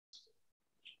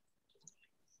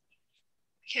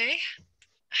Okay.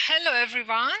 Hello,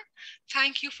 everyone.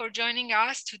 Thank you for joining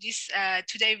us to this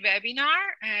today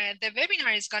webinar. The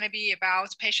webinar is going to be about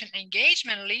patient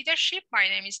engagement leadership. My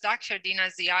name is Dr. Dina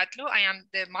Ziadlou. I am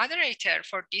the moderator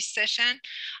for this session.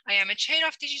 I am a chair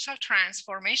of digital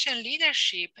transformation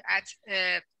leadership at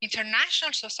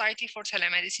International Society for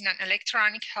Telemedicine and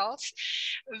Electronic Health.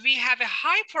 We have a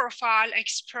high-profile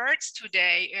experts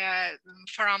today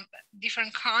from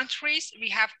different countries. We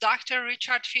have Dr.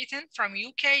 Richard Fitton from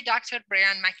UK, Dr.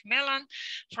 Brian McMillan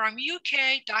from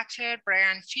UK, Dr.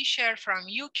 Brian Fisher from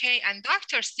UK, and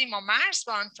Dr. Sima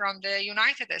Marzban from the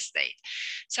United States.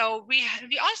 So we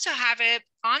also have a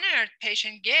honored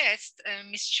patient guest,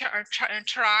 Ms.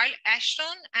 Cheryl, Ashton,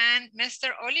 and Mr.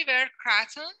 Oliver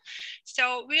Crowton.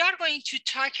 So we are going to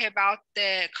talk about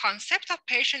the concept of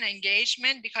patient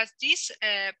engagement, because this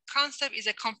concept is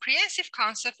a comprehensive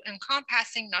concept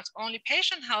encompassing not only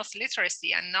patient health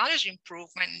literacy and knowledge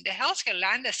improvement in the healthcare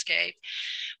landscape,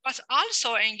 but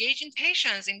also engaging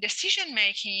patients in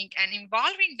decision-making and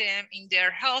involving them in their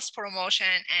health promotion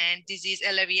and disease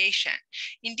alleviation.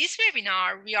 In this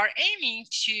webinar, we are aiming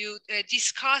to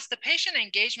discuss the patient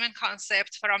engagement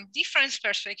concept from different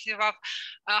perspectives of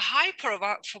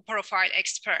high-profile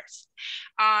experts.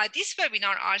 This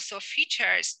webinar also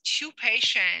features two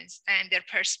patients and their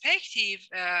perspective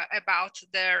about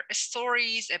their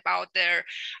stories, about their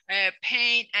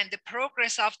pain and the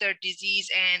progress of their disease,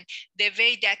 and the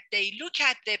way that they look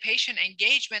at the patient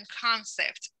engagement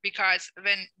concept. Because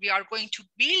when we are going to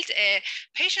build a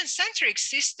patient-centric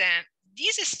system,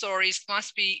 these stories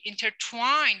must be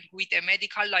intertwined with a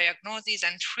medical diagnosis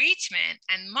and treatment,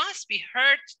 and must be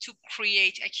heard to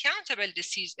create accountable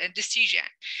decision,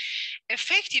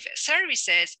 effective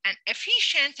services, and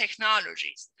efficient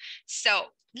technologies.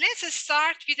 So let's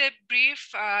start with a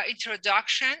brief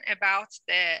introduction about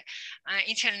the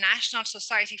International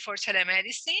Society for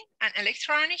Telemedicine and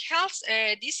Electronic Health.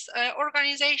 This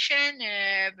organization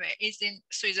is in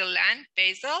Switzerland,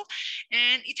 Basel,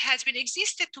 and it has been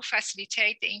existed to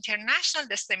facilitate the international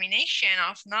dissemination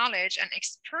of knowledge and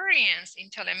experience in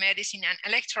telemedicine and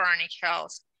electronic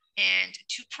health, and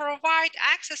to provide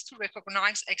access to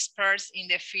recognized experts in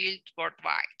the field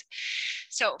worldwide.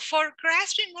 So for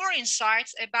grasping more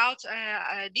insights about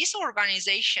this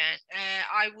organization,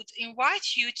 I would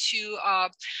invite you to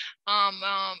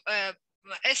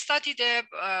study the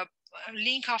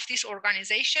link of this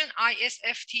organization,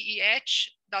 ISfTeH.org.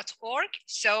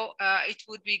 So it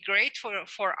would be great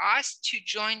for us to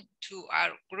join to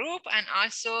our group and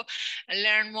also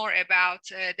learn more about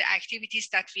the activities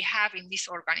that we have in this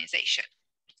organization.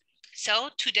 So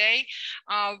today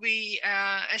we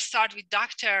start with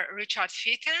Dr. Richard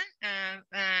Fitton,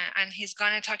 and he's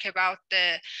going to talk about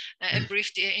the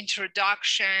brief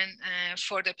introduction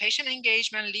for the patient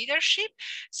engagement leadership.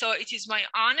 So it is my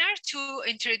honor to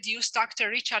introduce Dr.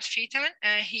 Richard Fitton.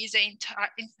 He's a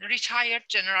retired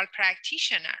general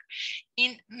practitioner.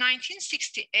 In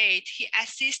 1968, he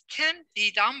assisted Tim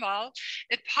D. Dumble,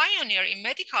 a pioneer in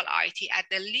medical IT at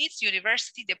the Leeds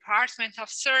University Department of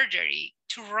Surgery,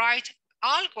 to write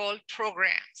algol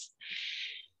programs.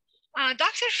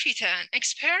 Dr. Fitton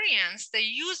experienced the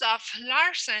use of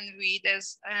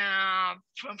Larsen-Wede's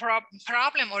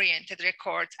problem-oriented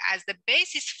records as the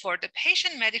basis for the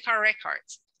patient medical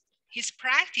records. His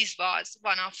practice was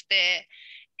one of the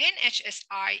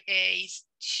NHSIA's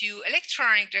two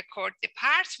electronic record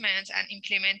departments and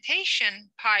implementation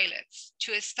pilots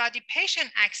to study patient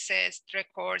access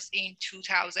records in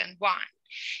 2001.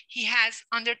 He has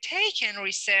undertaken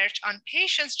research on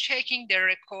patients checking their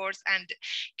records and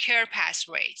care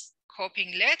pathways,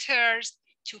 copying letters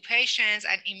to patients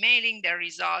and emailing the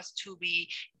results to be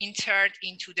entered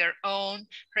into their own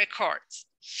records.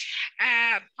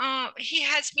 He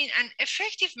has been an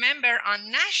effective member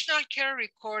on National Care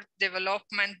Record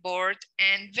Development Board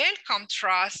and Wellcome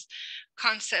Trust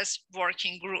Consensus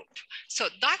Working Group. So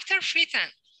Dr.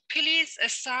 Fitton, please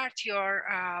start your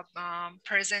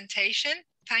presentation.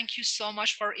 Thank you so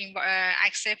much for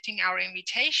accepting our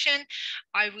invitation.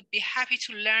 I would be happy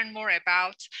to learn more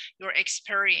about your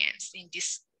experience in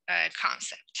this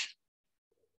concept.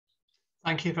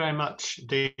 Thank you very much,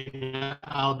 Dina.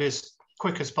 I'll be as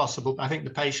quick as possible. I think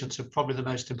the patients are probably the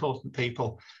most important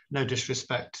people, no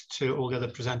disrespect to all the other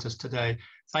presenters today.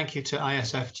 Thank you to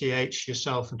ISfTeH,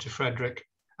 yourself, and to Frederick.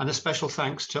 And a special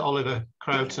thanks to Oliver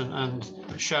Crowton and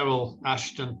Cheryl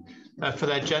Ashton for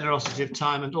their generosity of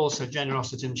time, and also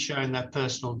generosity in sharing their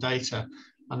personal data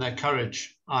and their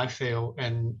courage, I feel,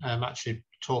 in actually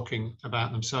talking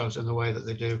about themselves in the way that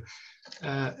they do.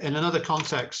 In another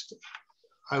context,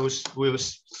 we were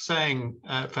saying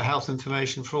for health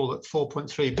information for all that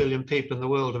 4.3 billion people in the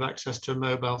world have access to a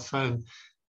mobile phone.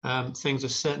 Things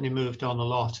have certainly moved on a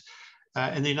lot.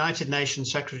 In the United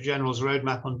Nations Secretary General's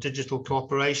Roadmap on Digital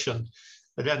Cooperation,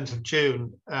 at the end of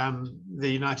June, the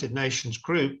United Nations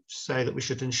group say that we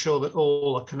should ensure that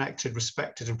all are connected,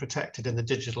 respected, and protected in the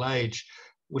digital age.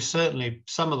 We're certainly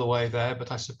some of the way there,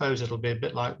 but I suppose it'll be a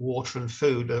bit like water and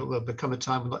food. There'll become a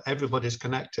time when not everybody's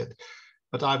connected.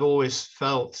 But I've always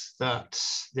felt that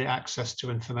the access to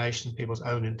information, people's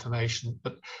own information,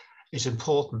 but is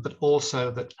important, but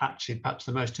also that actually perhaps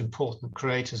the most important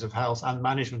creators of health and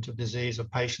management of disease are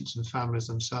patients and families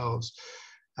themselves.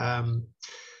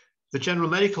 The General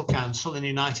Medical Council in the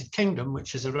United Kingdom,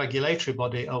 which is a regulatory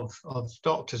body of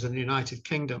doctors in the United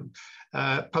Kingdom,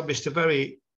 published a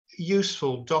very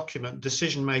useful document,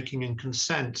 Decision Making and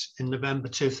Consent, in November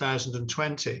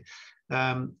 2020.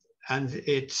 And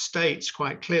it states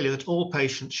quite clearly that all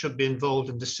patients should be involved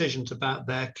in decisions about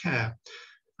their care,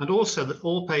 and also that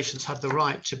all patients have the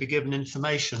right to be given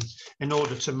information in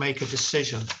order to make a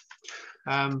decision.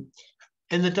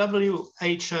 In the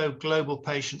WHO Global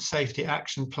Patient Safety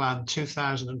Action Plan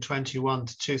 2021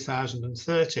 to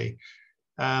 2030,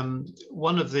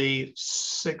 one of the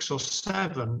 6 or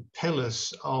 7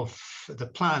 pillars of the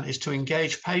plan is to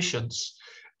engage patients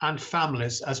and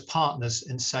families as partners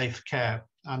in safe care.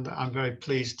 And I'm very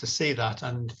pleased to see that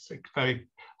and very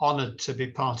honoured to be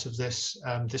part of this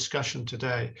discussion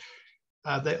today.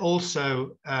 They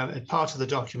also, part of the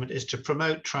document is to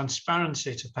promote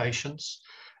transparency to patients,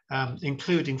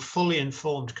 including fully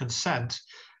informed consent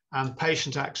and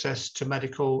patient access to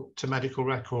medical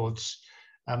records.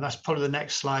 That's probably the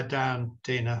next slide down,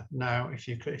 Dina. Now, if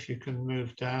you can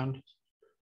move down,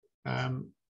 and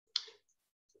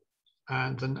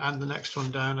the next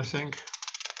one down, I think.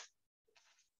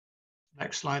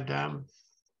 Next slide down,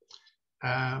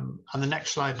 and the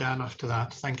next slide down after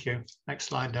that. Thank you. Next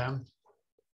slide down.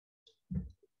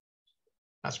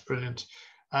 That's brilliant.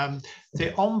 The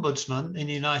Ombudsman in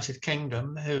the United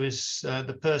Kingdom, who is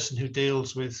the person who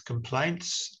deals with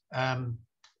complaints. Can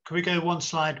we go one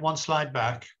slide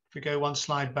back? If we go one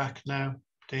slide back now,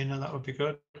 Dina, that would be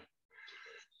good.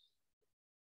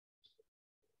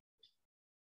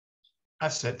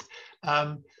 That's it.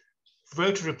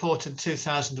 Wrote a report in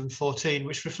 2014,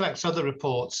 which reflects other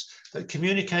reports, that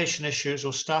communication issues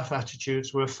or staff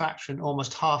attitudes were a factor in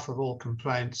almost half of all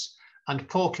complaints, and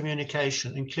poor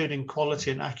communication, including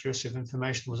quality and accuracy of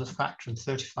information, was a factor in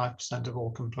 35% of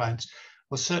all complaints.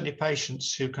 Well, certainly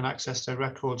patients who can access their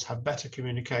records have better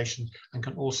communication and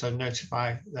can also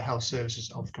notify the health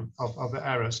services of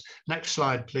errors. Next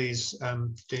slide, please,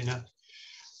 Dina.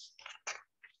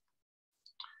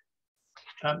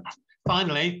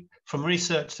 Finally, from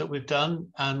research that we've done,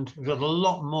 and we've got a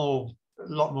lot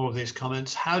more of these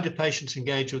comments, how do patients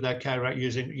engage with their care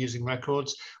using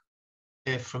records?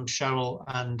 Here from Cheryl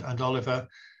and Oliver,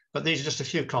 but these are just a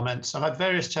few comments. I've had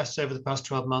various tests over the past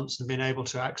 12 months and been able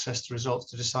to access the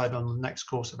results to decide on the next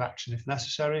course of action if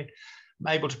necessary. I'm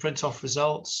able to print off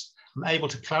results. I'm able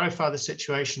to clarify the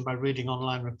situation by reading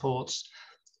online reports.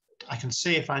 I can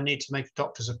see if I need to make a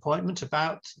doctor's appointment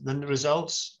about the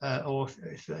results or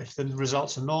if the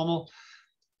results are normal.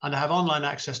 And I have online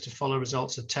access to follow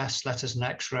results of tests, letters, and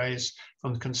x-rays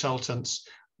from the consultants,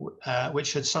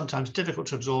 which are sometimes difficult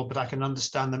to absorb, but I can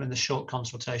understand them in the short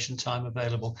consultation time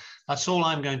available. That's all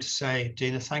I'm going to say,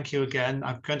 Dina. Thank you again.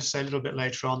 I'm going to say a little bit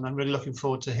later on. I'm really looking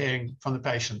forward to hearing from the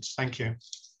patients. Thank you.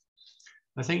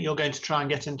 I think you're going to try and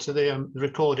get into the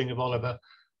recording of Oliver,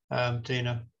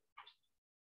 Dina.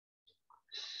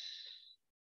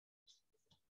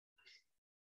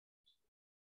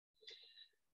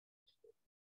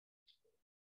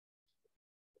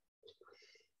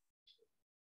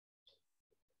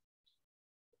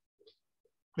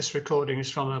 This recording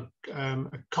is from a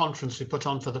conference we put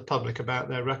on for the public about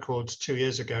their records 2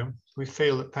 years ago. We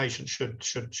feel that patients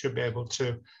should be able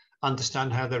to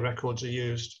understand how their records are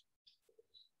used.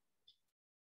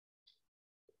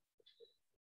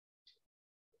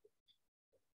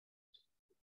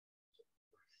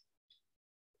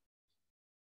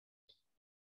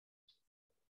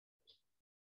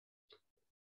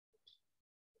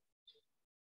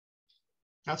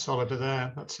 That's Oliver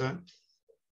there, that's it.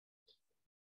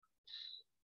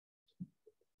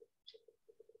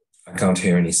 I can't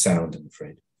hear any sound, I'm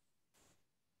afraid.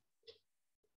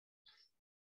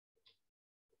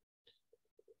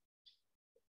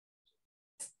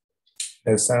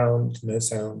 No sound, no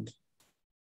sound.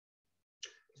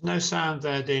 No sound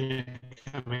there, Dina,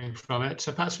 coming from it.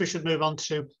 So perhaps we should move on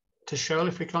to Cheryl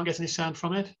if we can't get any sound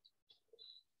from it.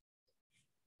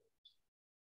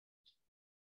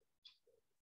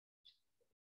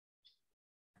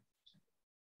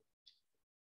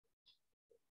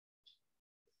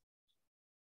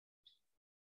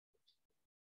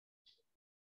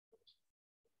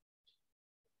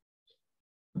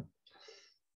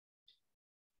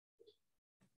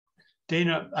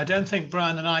 Dina, I don't think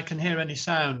Brian and I can hear any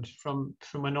sound from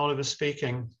when Oliver's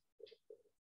speaking.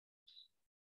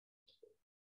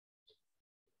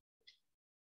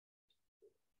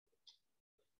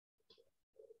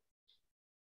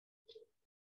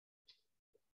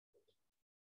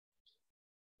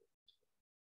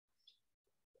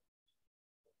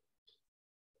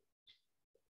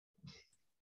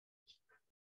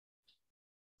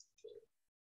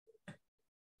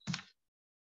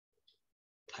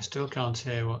 I still can't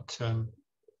hear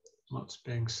what's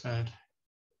being said.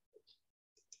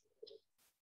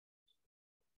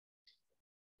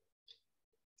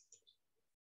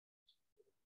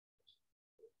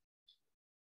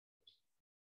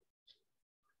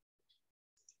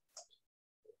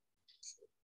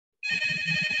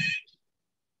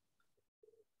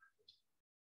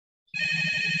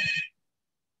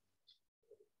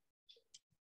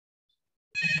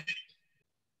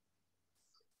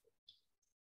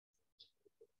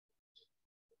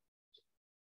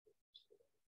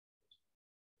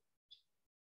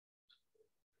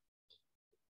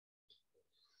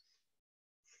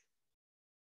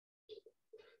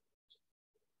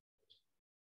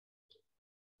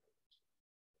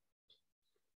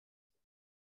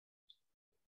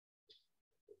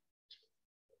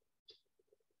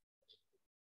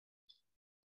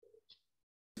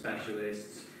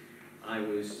 Specialists, I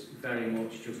was very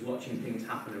much just watching things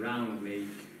happen around me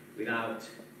without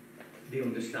the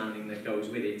understanding that goes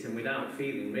with it and without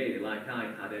feeling really like I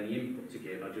had any input to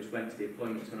give. I just went to the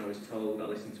appointments when I was told, I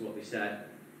listened to what they said,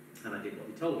 and I did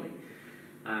what they told me.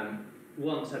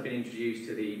 Once I'd been introduced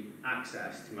to the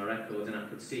access to my records and I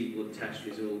could see blood test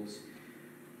results,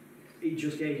 it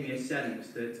just gave me a sense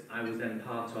that I was then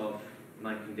part of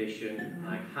my condition.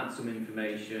 I had some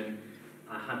information,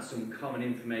 I had some common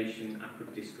information I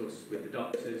could discuss with the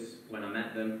doctors when I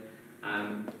met them,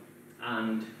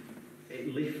 and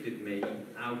it lifted me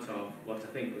out of what I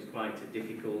think was quite a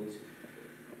difficult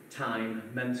time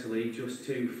mentally, just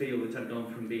to feel that I'd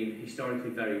gone from being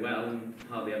historically very well and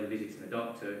hardly ever visiting the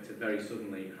doctor to very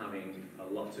suddenly having a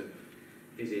lot of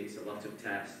visits, a lot of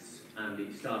tests, and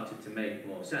it started to make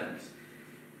more sense.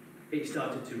 It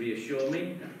started to reassure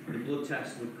me. The blood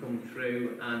tests would come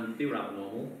through and they were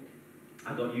abnormal.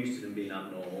 I got used to them being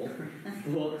abnormal,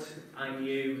 but I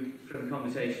knew from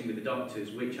conversation with the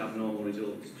doctors which abnormal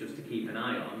results just to keep an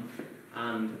eye on,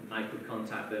 and I could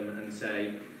contact them and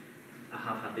say, I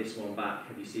have had this one back,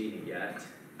 have you seen it yet?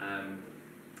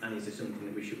 And is there something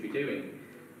that we should be doing?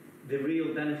 The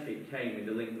real benefit came with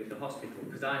the link with the hospital,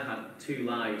 because I had 2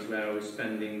 lives where I was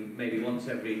spending maybe once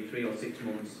every 3 or 6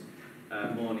 months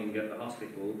morning at the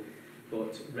hospital,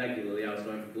 but regularly I was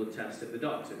going for blood tests at the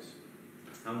doctors.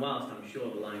 And whilst I'm sure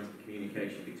the lines of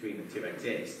communication between the two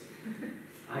exist,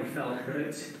 I felt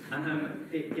that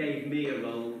it gave me a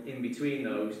role in between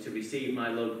those to receive my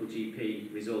local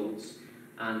GP results,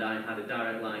 and I had a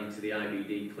direct line to the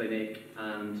IBD clinic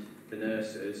and the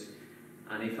nurses,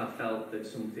 and if I felt that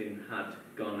something had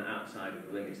gone outside of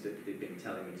the limits that they'd been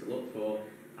telling me to look for,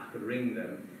 I could ring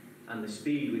them, and the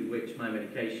speed with which my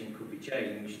medication could be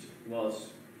changed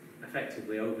was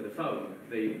effectively over the phone.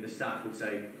 The staff would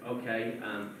say, okay,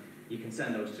 you can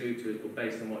send those through to us, but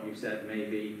based on what you've said,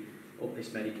 maybe up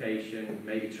this medication,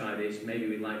 maybe try this, maybe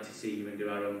we'd like to see you and do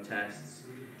our own tests.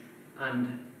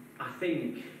 And I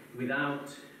think without,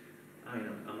 I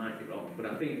might be wrong, but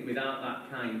I think without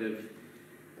that kind of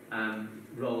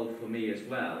role for me as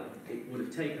well, it would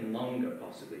have taken longer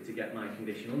possibly to get my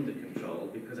condition under control,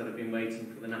 because I'd have been waiting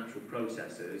for the natural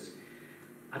processes.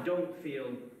 I don't feel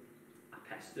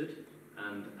pestered,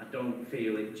 and I don't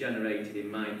feel it generated, in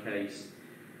my case,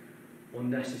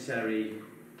 unnecessary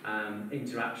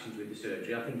interactions with the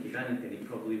surgery. I think if anything, it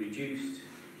probably reduced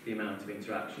the amount of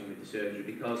interaction with the surgery,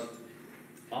 because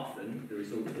often the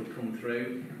results would come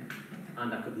through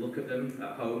and I could look at them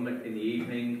at home in the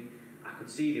evening, I could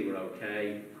see they were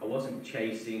okay, I wasn't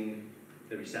chasing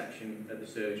the reception at the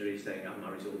surgery saying, have my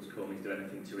results come, is there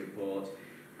anything to report?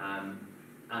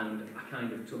 And I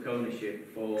kind of took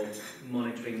ownership for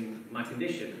monitoring my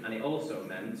condition, and it also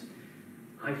meant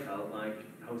I felt like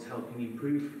I was helping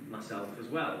improve myself as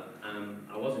well.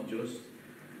 I wasn't just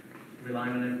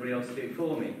relying on everybody else to do it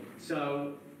for me.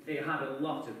 So it had a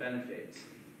lot of benefits.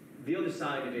 The other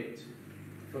side of it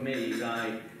for me is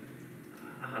I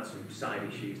had some side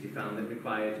issues they found that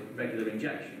required regular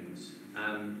injections.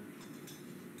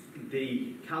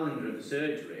 The calendar of the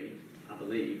surgery, I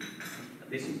believe,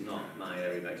 this is not my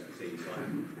area of expertise, so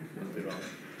I must be wrong.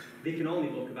 They can only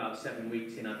book about 7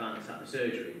 weeks in advance at the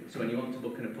surgery. So when you want to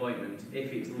book an appointment,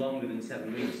 if it's longer than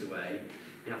 7 weeks away,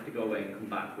 you have to go away and come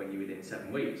back when you're within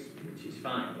 7 weeks, which is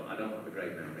fine, but I don't have a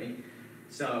great memory.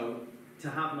 So to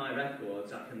have my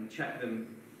records, I can check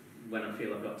them when I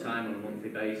feel I've got time on a monthly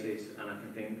basis, and I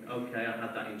can think, okay, I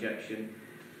had that injection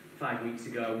 5 weeks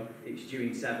ago, it's due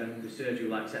in 7, the surgery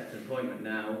will accept an appointment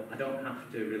now. I don't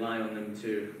have to rely on them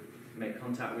to make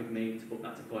contact with me to book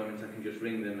that appointment. I can just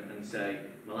ring them and say,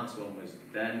 my last one was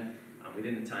then, I'm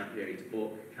within the time period to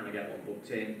book, can I get one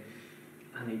booked in?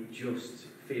 And it just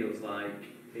feels like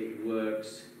it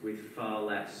works with far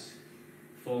less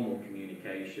formal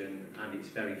communication, and it's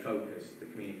very focused. The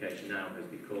communication now has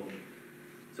become,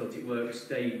 so it works,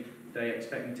 they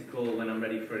expect me to call when I'm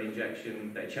ready for an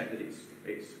injection, they check that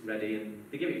it's ready, and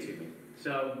they give it to me.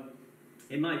 So,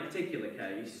 in my particular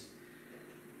case,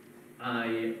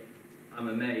 I am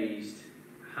amazed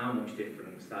how much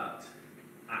difference that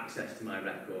access to my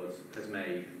records has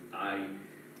made. I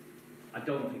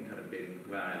don't think I'd have been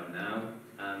where I am now,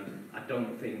 and I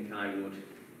don't think I would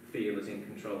feel as in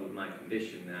control of my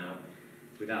condition now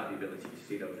without the ability to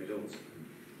see those results.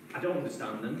 I don't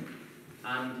understand them,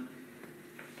 and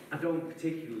I don't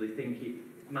particularly think it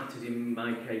matters in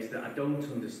my case that I don't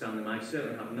understand them. I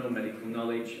certainly have no medical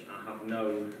knowledge. I have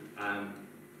no, I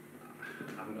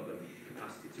haven't got the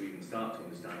capacity to even start to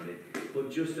understand it.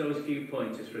 But just those few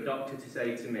pointers for a doctor to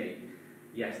say to me,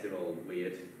 yes, they're all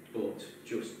weird, but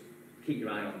just keep your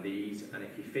eye on these, and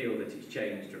if you feel that it's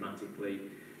changed dramatically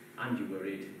and you're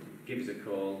worried, give us a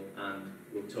call and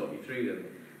we'll talk you through them.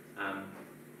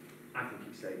 I think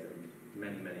it saved them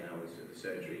many, many hours of the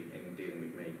surgery in dealing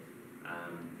with me.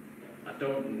 I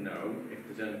don't know if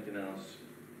there's anything else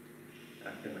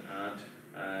I can add.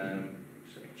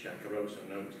 Just let me check. I wrote some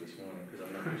notes this morning because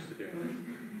I'm not used to doing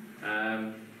this. Let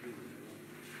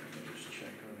me just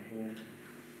check on here.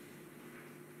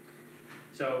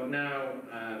 So now,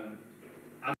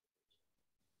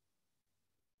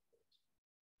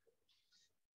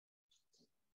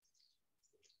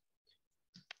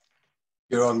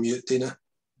 You're on mute, Dina.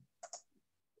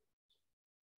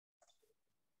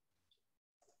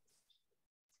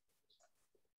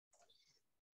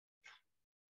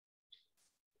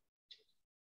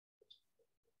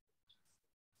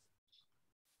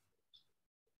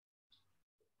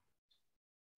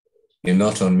 You're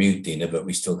not on mute, Dina, but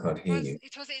we still can't hear you.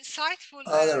 It was an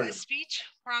insightful speech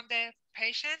from the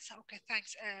patients. Okay,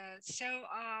 thanks. So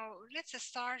let's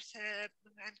start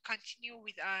and continue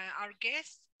with our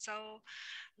guests. So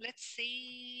let's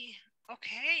see.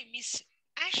 Okay, Miss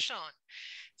Ashton.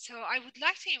 So I would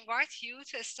like to invite you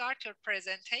to start your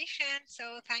presentation.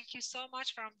 So thank you so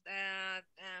much from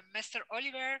Mr.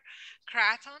 Oliver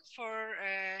Crowton for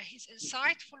his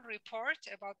insightful report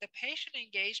about the patient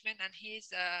engagement and his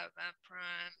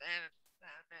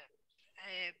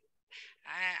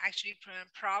actually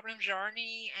problem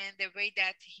journey and the way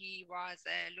that he was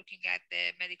looking at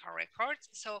the medical records.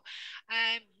 So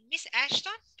Miss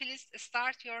Ashton, please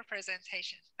start your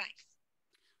presentation. Thanks.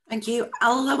 Thank you.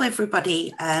 Hello,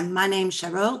 everybody. My name's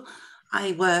Cheryl.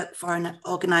 I work for an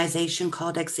organisation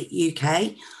called ISfTeH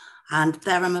UK, and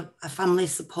there I'm a family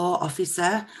support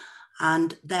officer,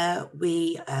 and there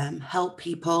we help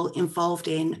people involved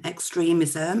in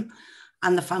extremism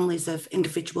and the families of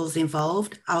individuals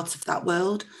involved out of that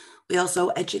world. We also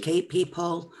educate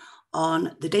people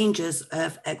on the dangers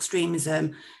of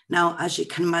extremism. Now, as you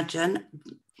can imagine,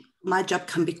 my job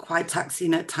can be quite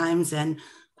taxing at times and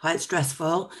quite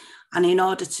stressful. And in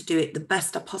order to do it the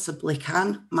best I possibly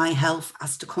can, my health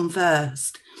has to come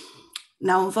first.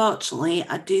 Now, unfortunately,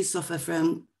 I do suffer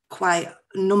from quite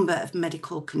a number of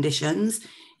medical conditions,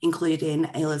 including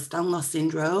Ehlers-Danlos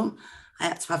syndrome. I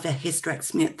had to have a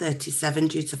hysterectomy at 37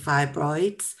 due to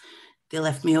fibroids. They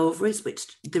left me ovaries, which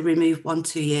they removed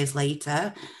 1-2 years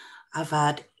later. I've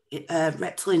had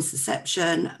rectal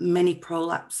intussusception, many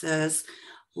prolapses,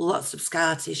 lots of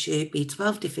scar tissue,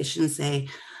 B12 deficiency.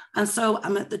 And so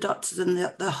I'm at the doctors and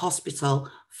the hospital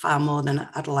far more than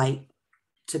I'd like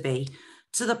to be,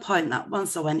 to the point that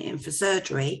once I went in for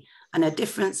surgery and a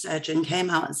different surgeon came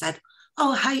out and said,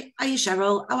 "Oh, hi, are you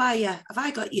Cheryl? How are you? Have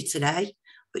I got you today?"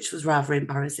 Which was rather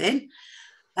embarrassing.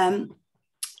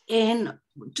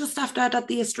 Just after I'd had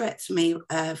the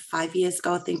hysterectomy 5 years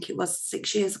ago, I think it was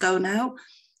 6 years ago now,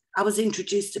 I was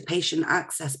introduced to patient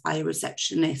access by a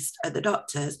receptionist at the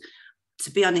doctor's.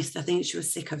 To be honest, I think she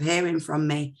was sick of hearing from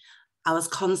me. I was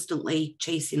constantly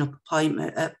chasing up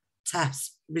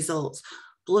test results,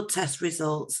 blood test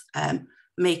results,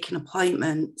 making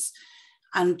appointments,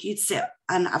 and you'd sit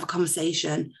and have a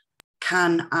conversation.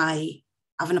 Can I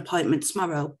have an appointment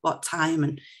tomorrow? What time?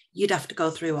 And you'd have to go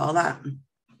through all that.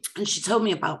 And she told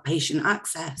me about patient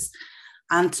access.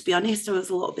 And to be honest, I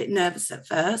was a little bit nervous at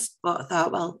first, but I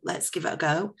thought, well, let's give it a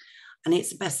go. And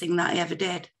it's the best thing that I ever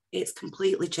did. It's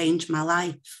completely changed my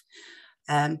life.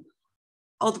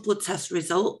 all the blood test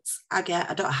results I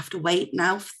don't have to wait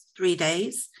now for 3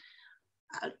 days.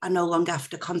 I no longer have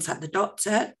to contact the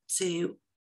doctor to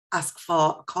ask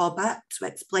for a call back to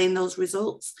explain those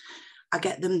results. I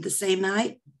get them the same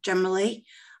night generally.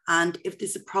 And if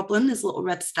there's a problem, there's a little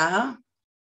red star.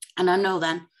 And I know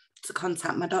then to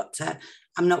contact my doctor.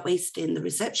 I'm not wasting the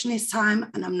receptionist's time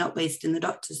and I'm not wasting the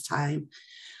doctor's time.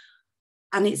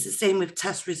 And it's the same with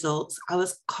test results. I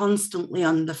was constantly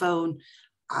on the phone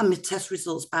and my test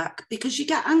results back, because you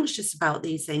get anxious about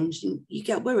these things, you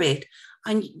get worried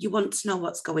and you want to know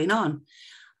what's going on.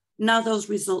 Now those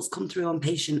results come through on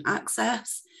patient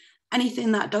access.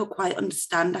 Anything that I don't quite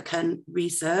understand, I can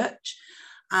research.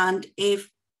 And if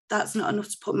that's not enough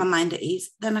to put my mind at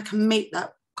ease, then I can make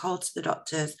that call to the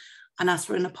doctors and ask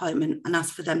for an appointment and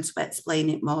ask for them to explain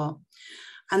it more.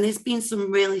 And there's been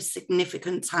some really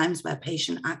significant times where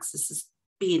patient access has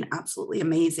been absolutely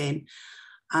amazing.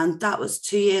 And that was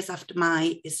 2 years after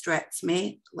my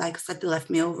hysterectomy. Like I said, they left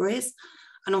me ovaries.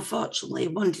 And unfortunately,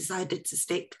 one decided to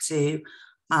stick to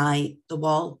the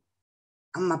wall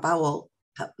and my bowel,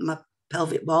 my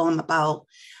pelvic wall and my bowel,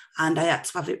 and I had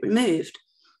to have it removed.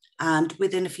 And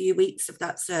within a few weeks of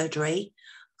that surgery,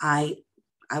 I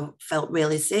felt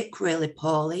really sick, really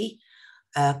poorly.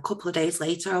 A couple of days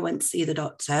later, I went to see the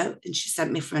doctor and she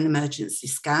sent me for an emergency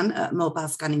scan at a mobile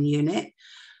scanning unit.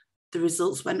 The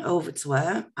results went over to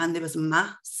her and there was a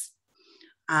mass,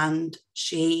 and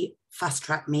she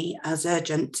fast-tracked me as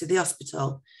urgent to the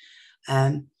hospital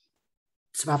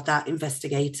to have that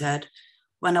investigated.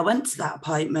 When I went to that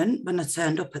appointment, when I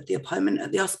turned up at the appointment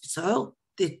at the hospital,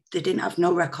 they didn't have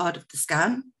no record of the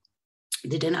scan.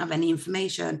 They didn't have any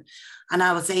information. And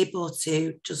I was able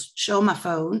to just show my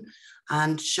phone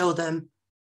and show them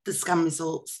the scan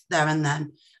results there and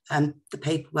then. The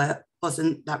paperwork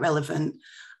wasn't that relevant.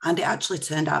 And it actually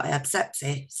turned out I had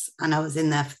sepsis, and I was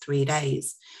in there for 3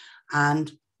 days.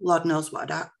 And Lord knows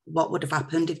what would have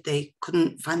happened if they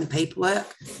couldn't find the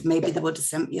paperwork. Maybe they would have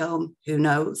sent me home, who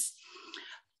knows.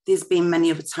 There's been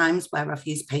many other times where I've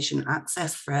used patient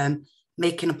access for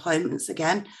making appointments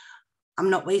again. I'm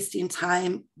not wasting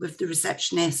time with the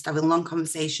receptionist, having long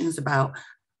conversations about,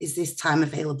 is this time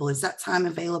available? Is that time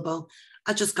available?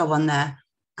 I just go on there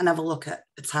and have a look at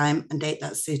a time and date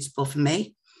that's suitable for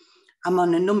me. I'm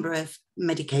on a number of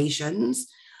medications.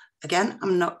 Again,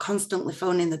 I'm not constantly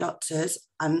phoning the doctors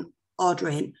and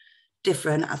ordering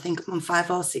different. I think I'm on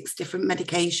 5 or 6 different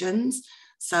medications.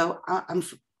 So I'm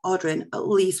ordering at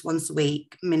least once a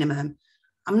week minimum.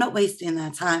 I'm not wasting their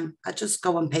time. I just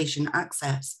go on patient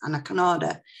access and I can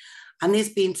order. And there's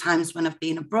been times when I've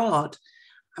been abroad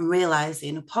and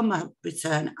realizing upon my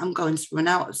return, I'm going to run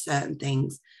out of certain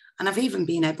things. And I've even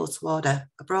been able to order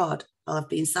abroad while I've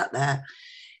been sat there,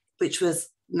 which was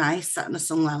nice, sat in a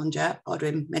sun lounger,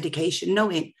 ordering medication,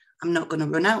 knowing I'm not going to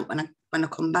run out when I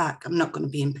come back. I'm not going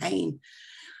to be in pain.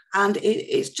 And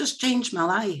it's just changed my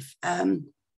life.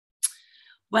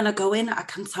 When I go in, I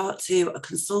can talk to a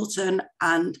consultant,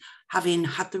 and having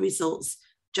had the results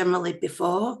generally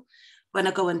before, when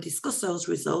I go and discuss those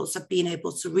results, I've been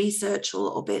able to research a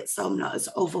little bit, so I'm not as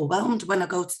overwhelmed when I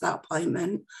go to that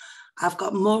appointment. I've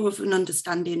got more of an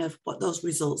understanding of what those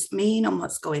results mean and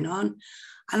what's going on,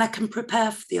 and I can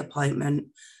prepare for the appointment,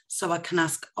 so I can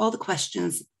ask all the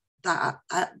questions that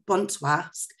I want to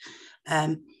ask,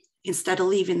 instead of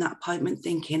leaving that appointment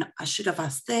thinking, I should have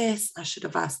asked this, I should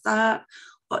have asked that.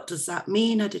 What does that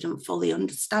mean? I didn't fully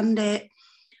understand it.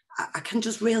 I can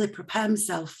just really prepare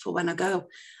myself for when I go.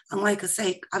 And like I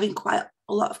say, having quite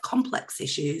a lot of complex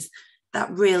issues, that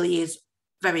really is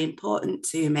very important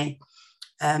to me.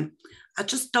 I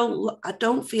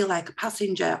don't feel like a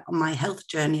passenger on my health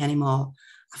journey anymore.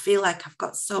 I feel like I've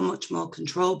got so much more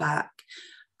control back,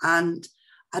 and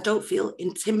I don't feel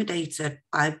intimidated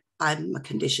by my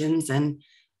conditions and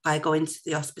by going to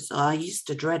the hospital. I used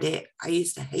to dread it. I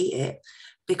used to hate it,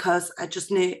 because I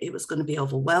just knew it was going to be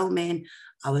overwhelming.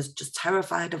 I was just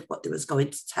terrified of what they was going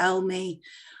to tell me.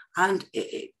 And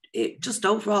it just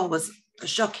overall was a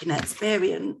shocking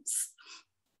experience.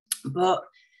 But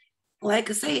like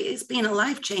I say, it's been a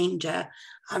life changer.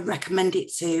 I recommend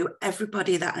it to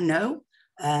everybody that I know,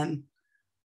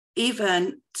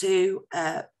 even to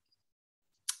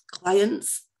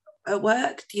clients at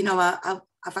work. You know,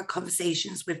 I've had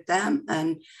conversations with them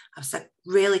and I've said,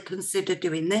 really consider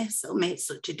doing this. It'll make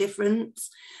such a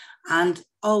difference. And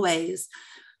always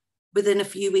within a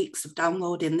few weeks of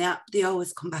downloading the app, they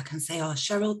always come back and say, oh,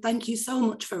 Cheryl, thank you so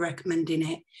much for recommending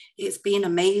it. It's been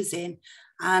amazing.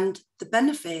 And the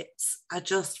benefits are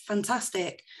just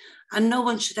fantastic. And no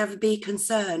one should ever be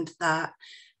concerned that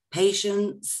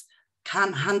patients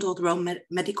can't handle their own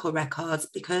medical records,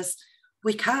 because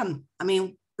we can. I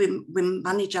mean, we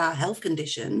manage our health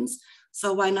conditions,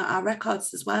 so why not our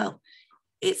records as well?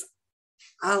 It's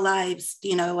our lives,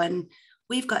 you know, and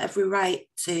we've got every right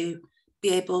to be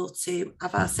able to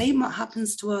have our say in what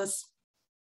happens to us.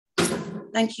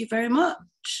 Thank you very much.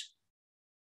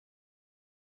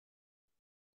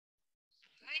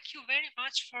 Thank you very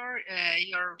much for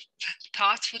your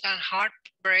thoughtful and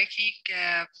heartbreaking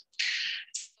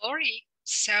story.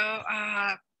 So,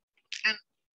 and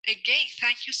again,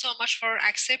 thank you so much for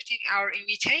accepting our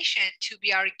invitation to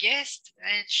be our guest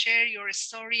and share your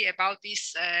story about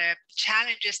these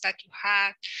challenges that you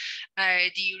had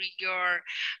during your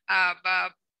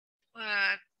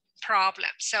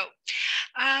problem. So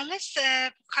let's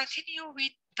continue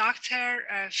with Dr.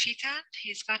 Fitton.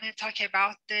 He's going to talk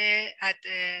about the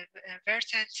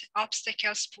advertent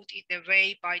obstacles put in the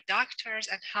way by doctors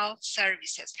and health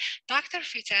services. Dr.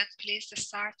 Fitton, please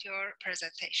start your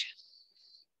presentation.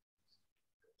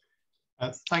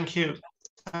 Thank you.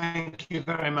 Thank you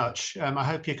very much. I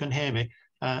hope you can hear me.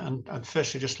 And I'd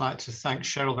firstly just like to thank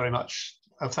Cheryl very much.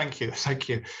 Oh, thank you. Thank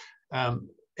you.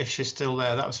 If she's still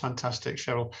there, that was fantastic,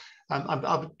 Cheryl.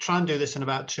 I'll try and do this in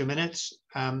about 2 minutes.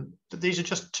 But these are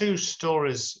just 2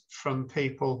 stories from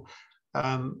people.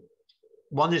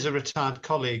 One is a retired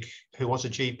colleague who was a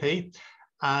GP.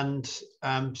 And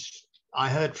I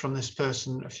heard from this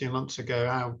person a few months ago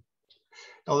how,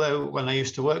 although when I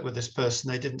used to work with this person,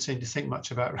 they didn't seem to think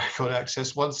much about record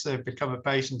access. Once they've become a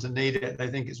patient and need it, they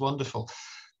think it's wonderful.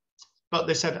 But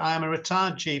they said, I am a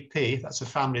retired GP, that's a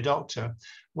family doctor.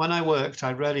 When I worked,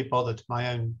 I rarely bothered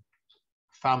my own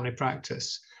family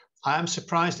practice. I am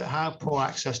surprised at how poor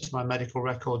access to my medical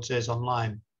records is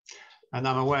online. And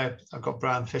I'm aware, I've got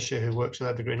Brian Fisher who works with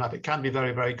Evergreen Lab. It can be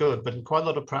very, very good, but in quite a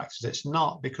lot of practice, it's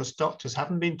not, because doctors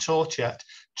haven't been taught yet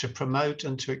to promote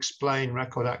and to explain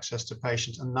record access to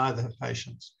patients, and neither have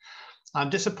patients. I'm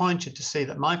disappointed to see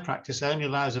that my practice only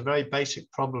allows a very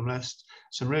basic problem list,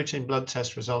 some routine blood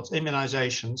test results,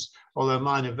 immunizations, although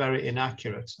mine are very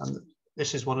inaccurate. And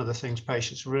this is one of the things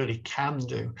patients really can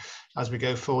do as we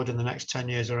go forward in the next 10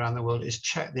 years around the world, is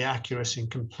check the accuracy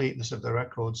and completeness of the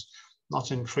records.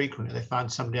 Not infrequently, they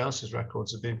find somebody else's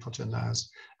records have been put in theirs.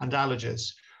 And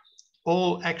allergies.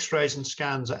 All x-rays and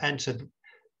scans are entered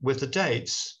with the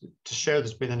dates to show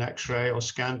there's been an x-ray or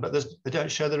scan, but they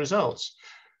don't show the results.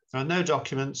 There are no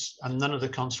documents and none of the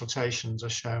consultations are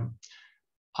shown.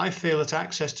 I feel that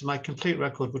access to my complete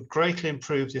record would greatly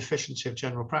improve the efficiency of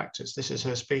general practice. This is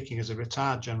her speaking as a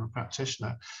retired general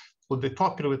practitioner, would be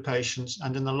popular with patients,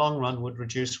 and in the long run would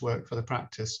reduce work for the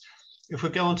practice. If we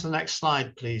go on to the next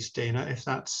slide, please, Dina, if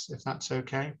that's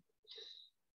okay.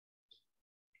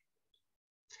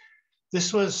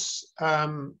 This was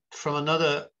from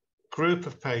another group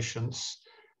of patients,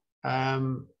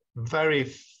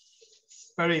 very,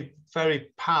 very, very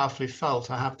powerfully felt,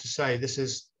 I have to say. This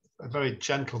is a very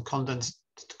gentle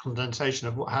condensation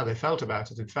of how they felt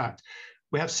about it. In fact,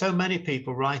 we have so many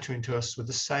people writing to us with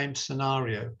the same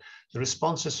scenario. The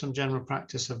responses from general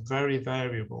practice are very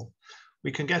variable.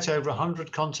 We can get over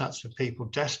 100 contacts with people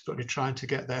desperately trying to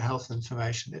get their health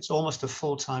information. It's almost a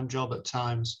full-time job at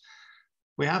times.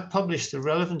 We have published the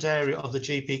relevant area of the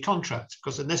GP contract,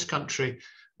 because in this country,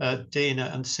 Dina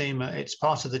and Sima, it's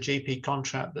part of the GP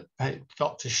contract that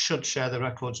doctors should share the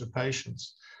records with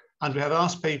patients. And we have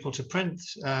asked people to print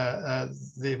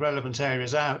the relevant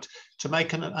areas out to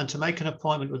make an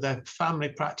appointment with their family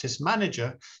practice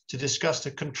manager to discuss the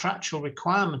contractual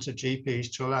requirement of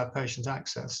GPs to allow patient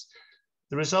access.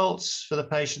 The results for the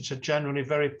patients are generally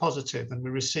very positive, and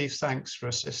we receive thanks for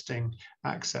assisting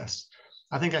access.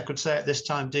 I think I could say at this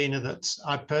time, Dina, that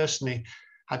I personally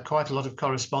had quite a lot of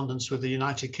correspondence with the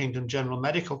United Kingdom General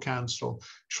Medical Council,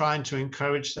 trying to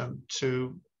encourage them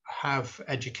to have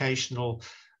educational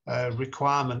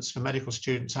requirements for medical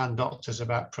students and doctors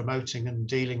about promoting and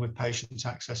dealing with patients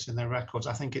accessing their records.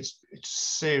 I think it's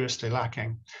seriously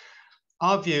lacking.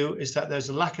 Our view is that there's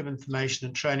a lack of information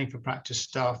and training for practice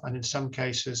staff, and in some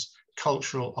cases,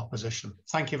 cultural opposition.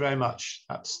 Thank you very much.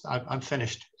 I'm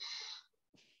finished.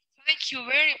 Thank you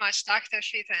very much, Dr.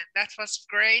 Fitton. That was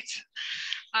great.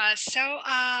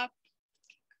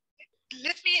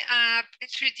 Let me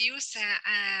introduce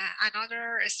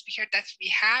another speaker that we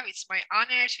have. It's my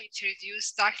honor to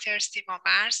introduce Dr. Sima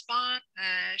Marzban.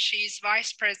 She is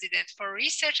Vice President for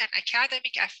Research and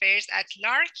Academic Affairs at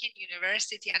Larkin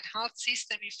University and Health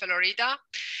System in Florida.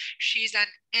 She's a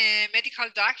medical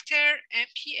doctor,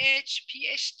 MPH,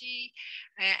 PhD,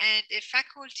 and a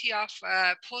faculty of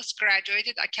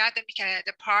postgraduate academic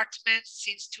department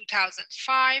since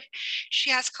 2005. She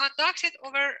has conducted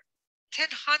over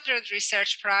 100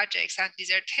 research projects and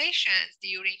dissertations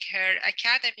during her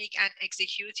academic and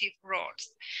executive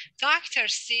roles. Dr.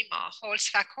 Sima holds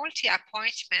faculty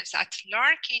appointments at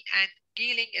Larkin and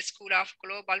Gilling School of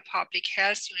Global Public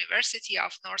Health, University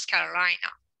of North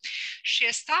Carolina.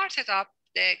 She started up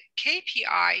the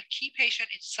KPI, Key Patient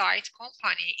Insight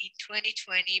company in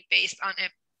 2020 based on a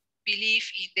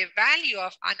belief in the value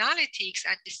of analytics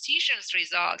and decisions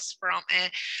results from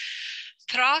a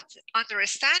thorough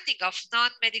understanding of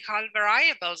non-medical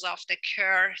variables of the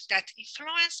care that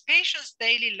influence patients'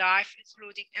 daily life,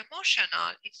 including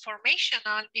emotional,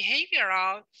 informational,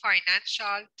 behavioral,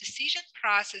 financial, decision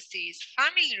processes,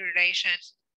 family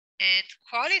relations, and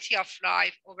quality of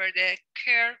life over the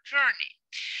care journey.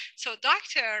 So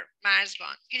Dr.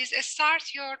 Marzban, please start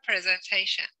your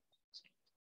presentation.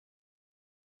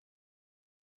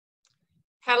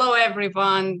 Hello,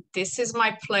 everyone. This is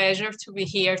my pleasure to be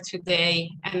here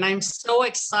today. And I'm so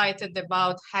excited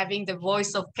about having the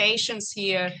voice of patients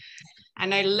here.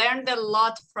 And I learned a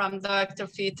lot from Dr.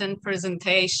 Fitton's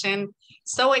presentation.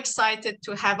 So excited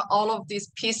to have all of these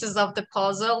pieces of the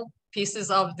puzzle, pieces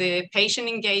of the patient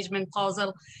engagement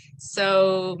puzzle.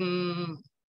 So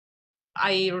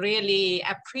I really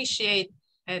appreciate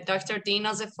Dr.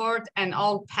 Dina's effort and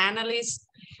all panelists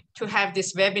to have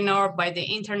this webinar by the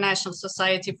International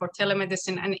Society for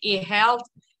Telemedicine and e-Health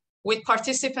with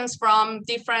participants from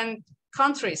different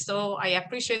countries. So I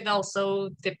appreciate also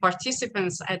the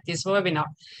participants at this webinar.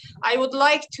 I would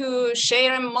like to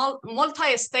share a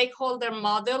multi-stakeholder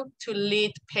model to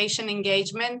lead patient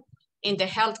engagement in the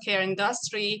healthcare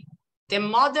industry. The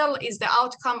model is the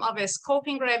outcome of a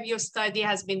scoping review study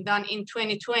has been done in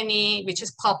 2020, which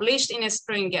is published in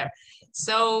Springer.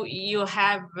 So you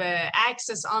have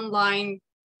access online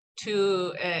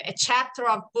to a chapter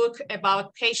of book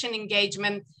about patient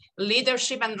engagement,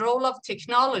 leadership, and role of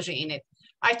technology in it.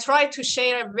 I try to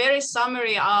share a very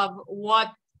summary of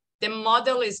what the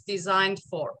model is designed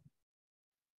for.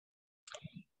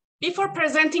 Before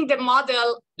presenting the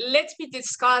model, let me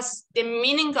discuss the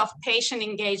meaning of patient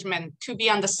engagement to be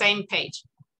on the same page.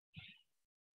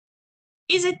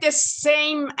 Is it the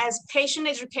same as patient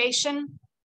education?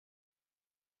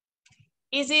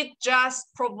 Is it just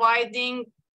providing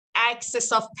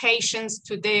access of patients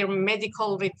to their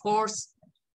medical reports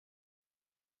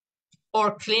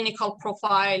or clinical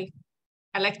profile,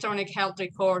 electronic health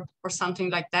record, or something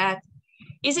like that?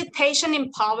 Is it patient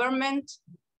empowerment?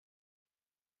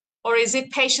 Or is it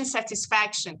patient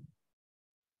satisfaction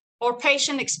or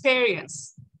patient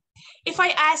experience? If I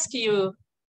ask you,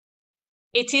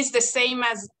 it is the same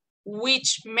as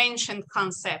which mentioned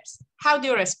concepts, how do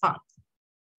you respond?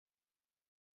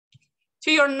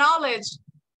 To your knowledge,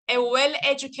 a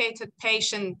well-educated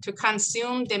patient to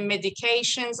consume the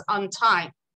medications on time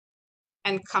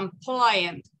and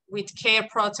compliant with care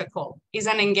protocol is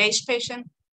an engaged patient?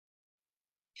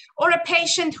 Or a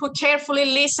patient who carefully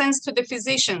listens to the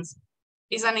physicians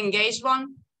is an engaged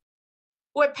one?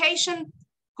 Or a patient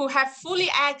who have fully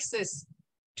access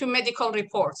to medical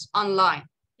reports online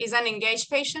is an engaged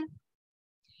patient?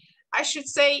 I should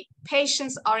say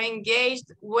patients are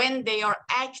engaged when they are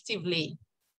actively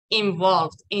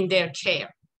involved in their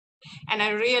care. And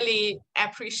I really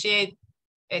appreciate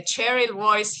Cheryl's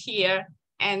voice here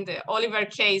and Oliver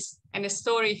case and a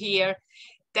story here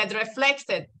that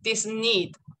reflected this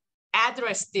need,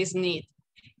 addressed this need,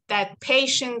 that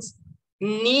patients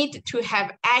need to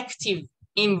have active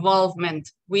involvement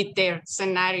with their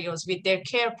scenarios, with their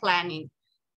care planning.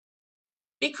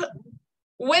 Because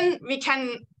when we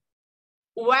can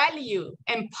value,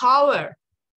 empower,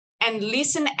 and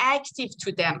listen active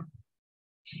to them,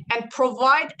 and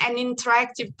provide an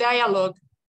interactive dialogue,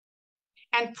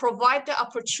 and provide the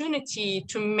opportunity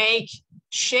to make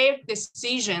shared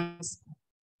decisions,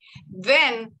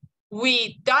 then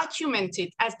we document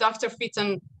it, as Dr.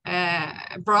 Fitton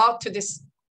brought to this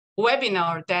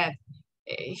webinar, that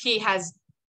he has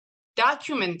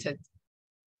documented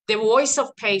the voice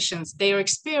of patients, their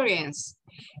experience,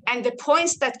 and the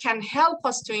points that can help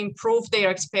us to improve their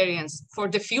experience for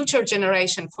the future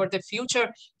generation, for the future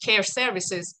care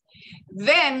services,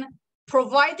 then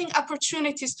providing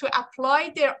opportunities to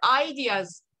apply their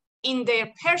ideas in their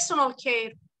personal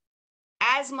care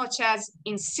as much as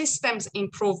in systems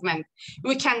improvement.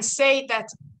 We can say that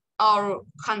our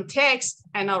context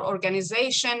and our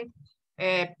organization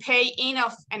pay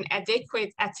enough and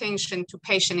adequate attention to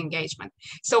patient engagement.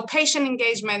 So patient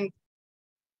engagement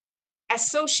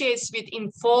associates with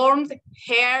informed,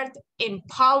 heard,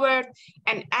 empowered,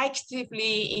 and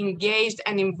actively engaged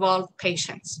and involved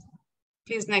patients.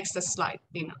 Please, next slide,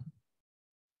 Dina.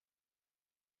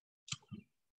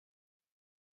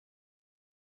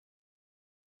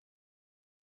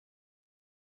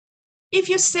 If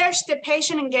you search the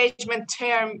patient engagement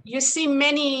term, you see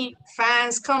many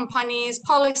fans, companies,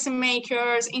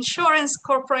 policymakers, insurance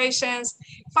corporations,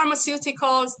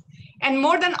 pharmaceuticals, and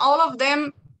more than all of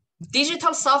them,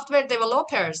 digital software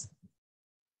developers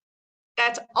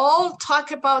that all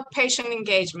talk about patient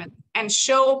engagement and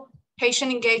show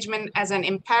patient engagement as an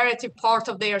imperative part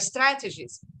of their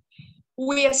strategies.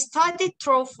 We studied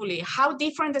thoroughly how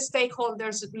different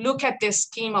stakeholders look at this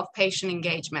scheme of patient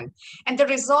engagement. And the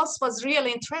results was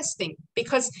really interesting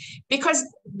because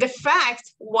the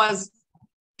fact was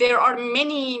there are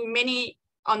many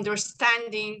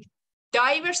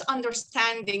diverse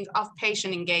understanding of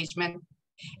patient engagement,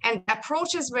 and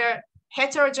approaches were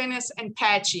heterogeneous and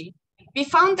patchy. We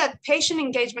found that patient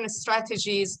engagement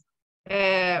strategies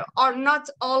are not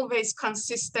always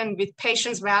consistent with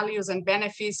patients' values and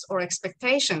benefits or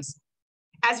expectations,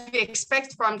 as we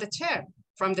expect from the term.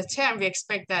 From the term, we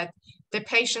expect that the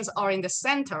patients are in the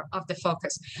center of the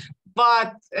focus.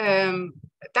 But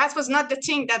that was not the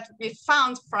thing that we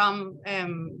found from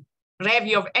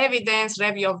review of evidence,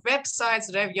 review of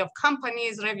websites, review of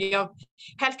companies, review of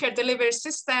healthcare delivery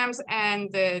systems,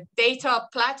 and data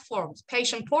platforms,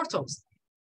 patient portals.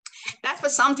 That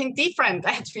was something different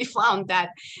that we found, that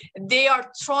they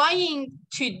are trying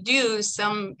to do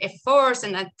some efforts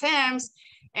and attempts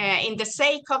in the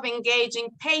sake of engaging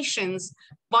patients,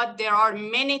 but there are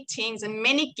many things and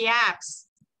many gaps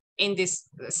in this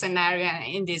scenario,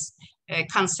 in this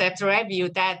concept review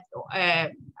that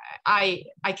I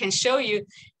can show you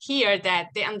here, that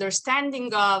the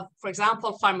understanding of, for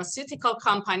example, pharmaceutical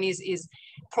companies is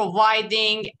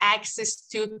providing access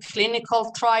to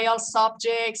clinical trial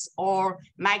subjects or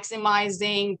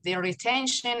maximizing the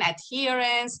retention,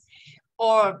 adherence,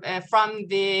 or from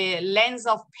the lens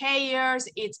of payers,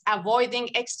 it's avoiding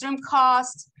extreme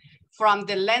costs. From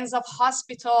the lens of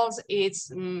hospitals,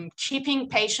 it's keeping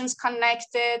patients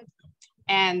connected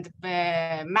and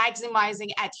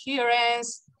maximizing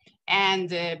adherence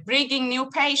and bringing new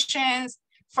patients.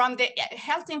 From the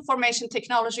health information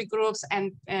technology groups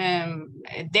and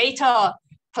data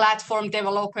platform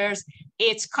developers,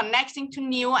 it's connecting to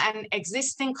new and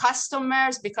existing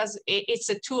customers because it's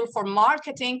a tool for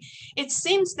marketing. It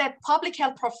seems that public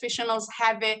health professionals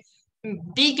have a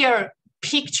bigger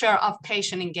picture of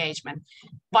patient engagement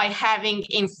by having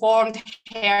informed,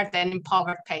 cared, and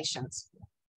empowered patients.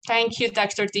 Thank you,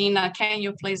 Dr. Dina. Can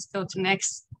you please go to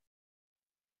next?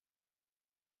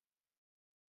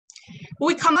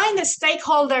 We combined the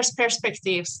stakeholders'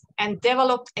 perspectives and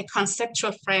developed a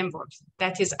conceptual framework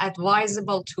that is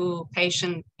advisable to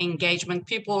patient engagement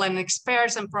people and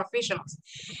experts and professionals.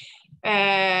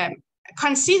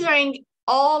 Considering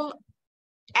all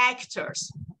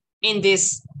actors in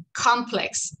this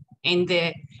complex, in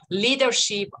the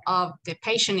leadership of the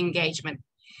patient engagement,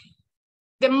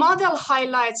 the model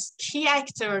highlights key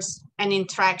actors and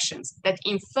interactions that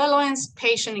influence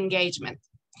patient engagement.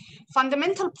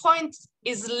 Fundamental point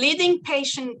is leading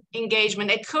patient engagement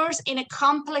occurs in a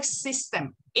complex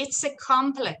system. It's a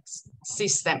complex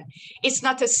system. It's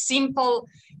not a simple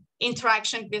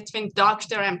interaction between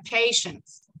doctor and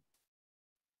patients.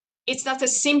 It's not a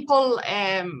simple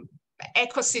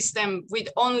ecosystem with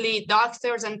only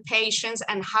doctors and patients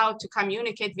and how to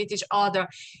communicate with each other.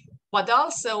 But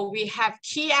also we have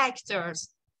key actors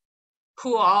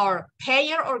who are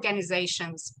payer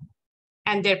organizations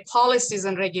and their policies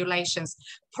and regulations,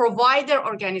 provider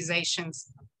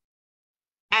organizations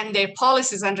and their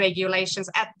policies and regulations,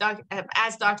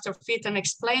 as Dr. Fitton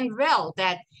explained well,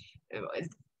 that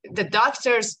the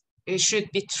doctors should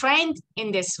be trained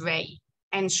in this way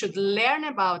and should learn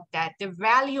about that, the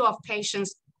value of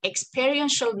patients'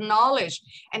 experiential knowledge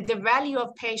and the value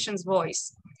of patients'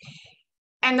 voice.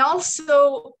 And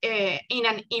also in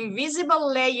an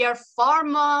invisible layer,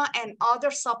 pharma and other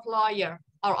suppliers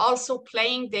are also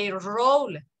playing their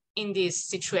role in this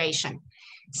situation.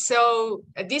 So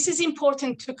this is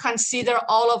important to consider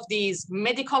all of these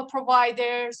medical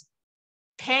providers,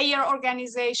 payer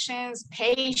organizations,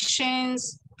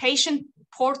 patients, patient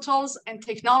portals and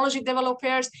technology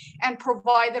developers, and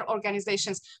provider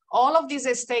organizations. All of these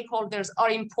stakeholders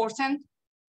are important.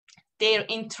 Their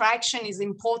interaction is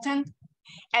important.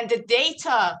 And the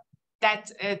data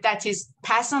that is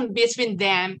passed on between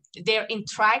them, their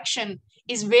interaction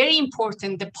is very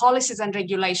important, the policies and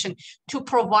regulation, to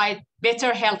provide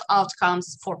better health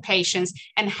outcomes for patients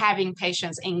and having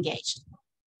patients engaged.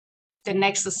 The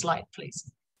next slide,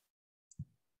 please.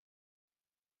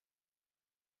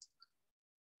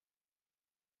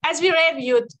 As we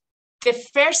reviewed, the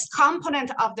first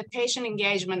component of the patient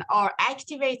engagement are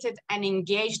activated and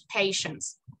engaged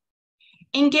patients.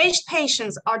 Engaged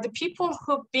patients are the people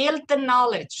who build the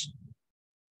knowledge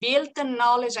build the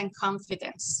knowledge and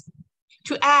confidence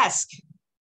to ask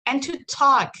and to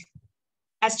talk.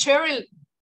 As Cheryl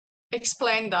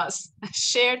explained us,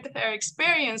 shared her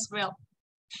experience well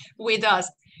with us,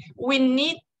 we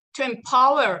need to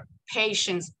empower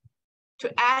patients,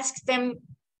 to ask them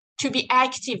to be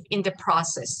active in the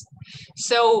process.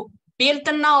 So build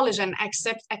the knowledge and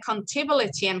accept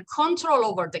accountability and control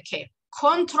over the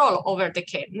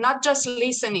care, not just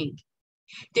listening.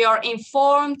 They are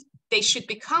informed, they should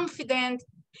be confident,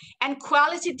 and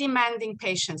quality demanding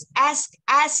patients,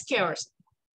 askers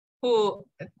who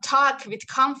talk with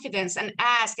confidence and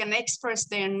ask and express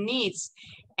their needs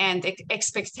and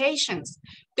expectations.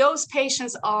 Those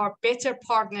patients are better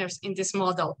partners in this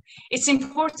model. It's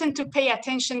important to pay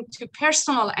attention to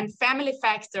personal and family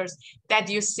factors that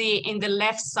you see in the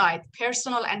left side,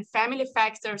 personal and family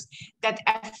factors that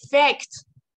affect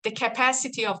the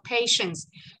capacity of patients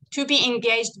to be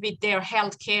engaged with their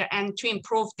healthcare and to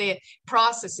improve the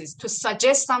processes, to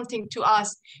suggest something to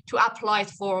us to apply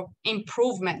for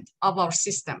improvement of our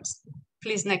systems.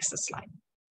 Please, next slide.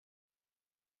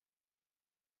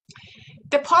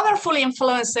 The powerful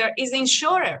influencer is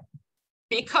insurer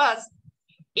because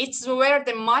it's where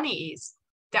the money is.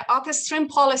 The upstream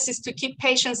policies to keep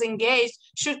patients engaged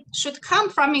should come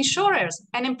from insurers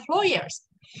and employers.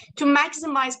 To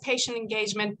maximize patient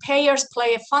engagement, payers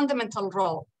play a fundamental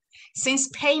role, since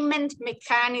payment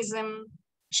mechanisms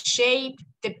shape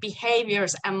the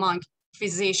behaviors among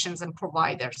physicians and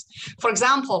providers. For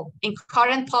example, in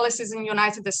current policies in the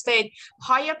United States,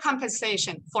 higher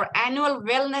compensation for annual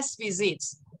wellness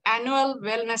visits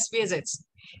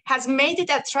has made it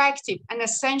attractive and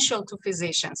essential to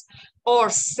physicians, or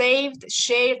saved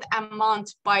shared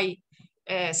amount by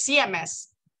CMS,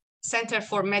 Center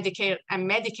for Medicare and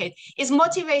Medicaid, is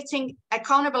motivating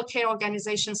accountable care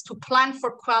organizations to plan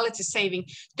for quality saving.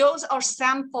 Those are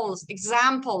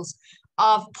examples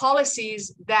of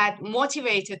policies that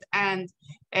motivated and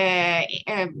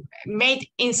made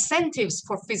incentives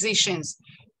for physicians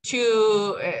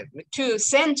to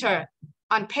center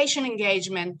on patient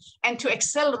engagement and to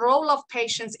excel role of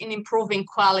patients in improving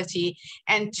quality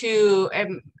and to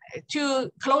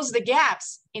close the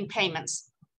gaps in payments.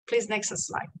 Please, next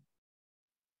slide.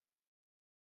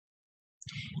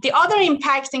 The other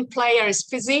impacting player is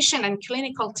physician and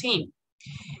clinical team.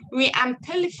 We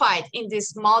amplified in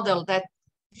this model that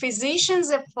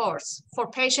physicians' efforts for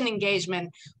patient engagement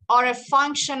are a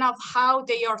function of how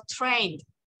they are trained.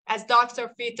 As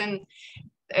Dr. Fitton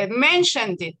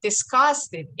mentioned it,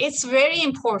 discussed it, it's very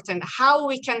important how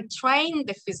we can train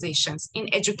the physicians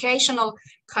in educational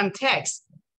context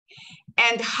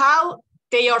and how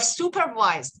they are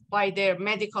supervised by their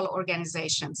medical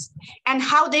organizations and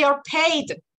how they are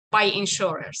paid by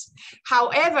insurers.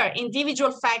 However,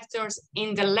 individual factors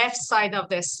in the left side of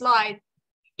the slide,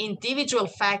 individual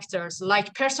factors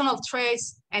like personal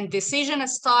traits and decision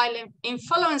style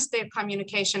influence their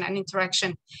communication and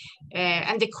interaction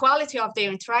and the quality of their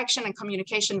interaction and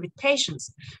communication with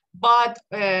patients. But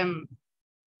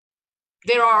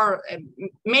there are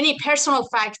many personal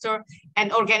factors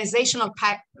and organizational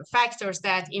factors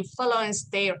that influence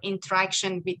their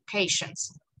interaction with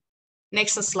patients.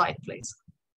 Next slide, please.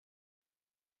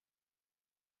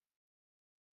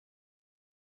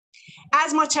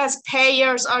 As much as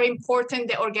payers are important,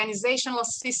 the organizational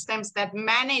systems that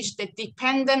manage the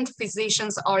dependent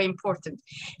physicians are important.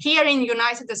 Here in the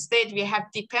United States, we have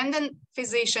dependent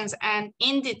physicians and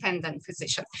independent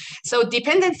physicians. So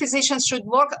dependent physicians should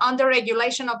work under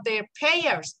regulation of their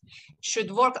payers,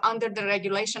 should work under the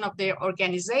regulation of their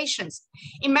organizations.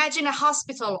 Imagine a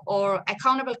hospital or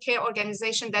accountable care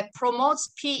organization that promotes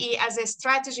PE as a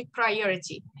strategic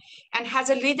priority and has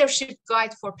a leadership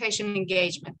guide for patient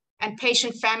engagement and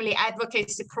patient family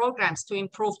advocacy programs to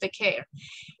improve the care.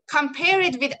 Compare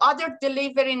it with other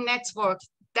delivery networks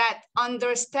that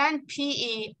understand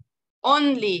PE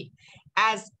only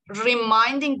as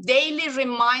daily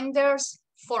reminders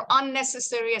for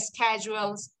unnecessary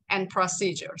schedules and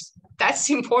procedures.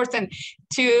 That's important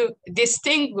to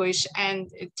distinguish and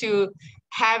to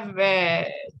have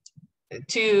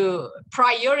to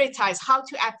prioritize how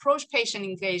to approach patient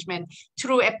engagement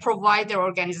through a provider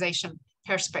organization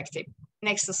perspective.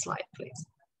 Next slide, please.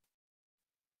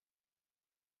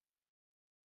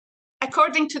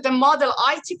 According to the model,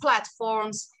 IT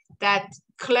platforms that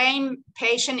claim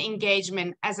patient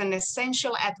engagement as an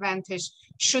essential advantage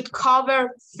should cover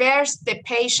first the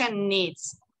patient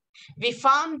needs. We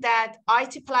found that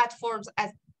IT platforms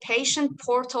as patient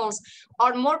portals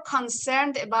are more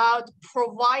concerned about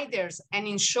providers and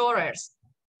insurers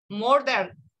more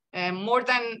than more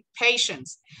than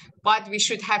patients, but we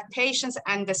should have patients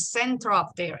at the center of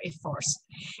their efforts,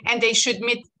 and they should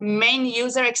meet main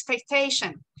user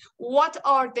expectation. What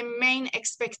are the main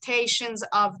expectations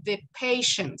of the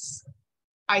patients?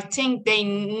 I think they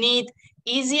need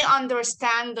easy,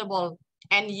 understandable,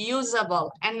 and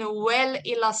usable, and well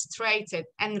illustrated,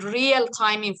 and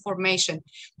real-time information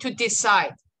to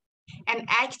decide, and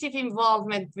active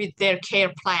involvement with their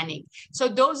care planning. So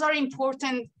those are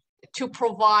important to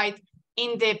provide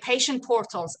in the patient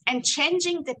portals, and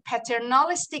changing the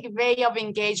paternalistic way of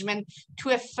engagement to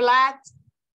a flat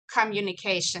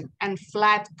communication and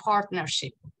flat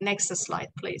partnership. Next slide,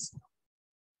 please.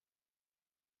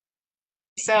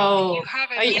 So you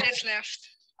have a minute left.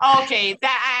 Okay,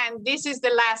 and this is the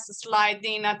last slide,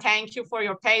 Dina. Thank you for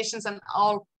your patience and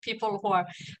all people who are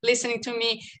listening to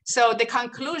me. So the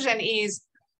conclusion is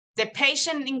the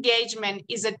patient engagement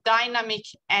is a dynamic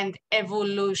and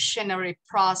evolutionary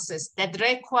process that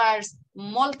requires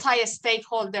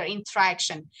multi-stakeholder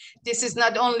interaction. This is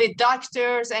not only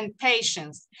doctors and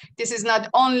patients. This is not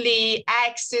only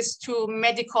access to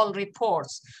medical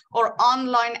reports or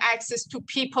online access to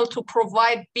people to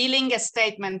provide billing a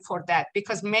statement for that,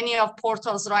 because many of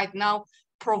portals right now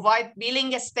provide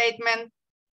billing a statement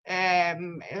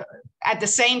at the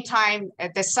same time,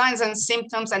 the signs and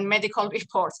symptoms and medical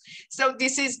reports. So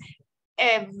this is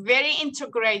a very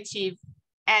integrative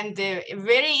and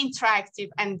very interactive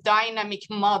and dynamic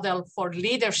model for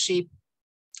leadership.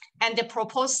 And the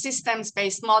proposed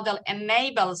systems-based model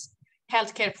enables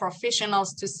healthcare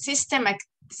professionals to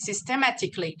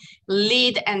systematically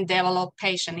lead and develop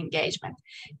patient engagement.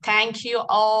 Thank you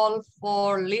all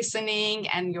for listening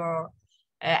and your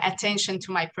attention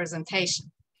to my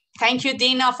presentation. Thank you,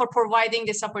 Dina, for providing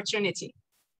this opportunity.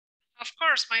 Of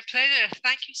course, my pleasure.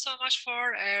 Thank you so much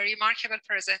for a remarkable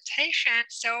presentation.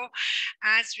 So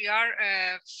as we are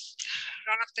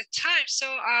run out of time, so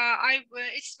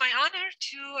it's my honor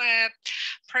to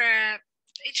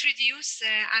introduce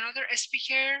another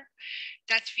speaker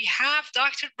that we have,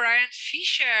 Dr. Brian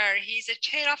Fisher. He's a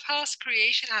chair of Health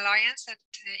Creation Alliance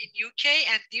in UK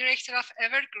and director of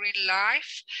Evergreen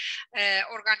Life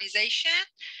organization.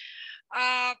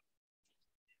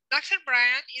 Dr.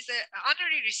 Brian is an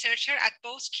honorary researcher at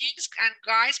both King's and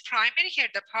Guy's Primary Care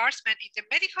Department in the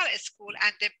Medical School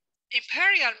and the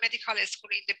Imperial Medical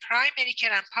School in the Primary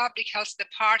Care and Public Health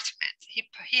Department.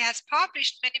 He has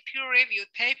published many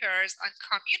peer-reviewed papers on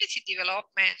community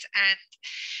development and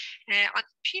on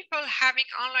people having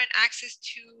online access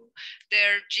to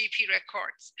their GP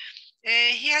records.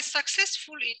 He has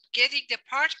successful in getting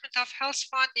Department of Health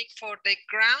funding for the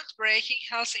groundbreaking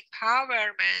Health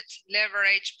Empowerment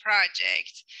Leverage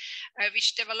project,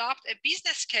 which developed a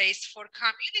business case for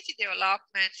community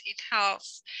development in health.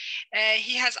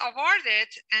 He has awarded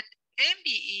an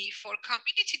MBE for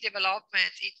community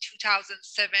development in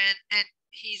 2007, and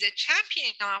he's a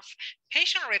champion of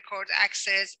patient record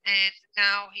access, and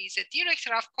now he's a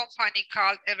director of a company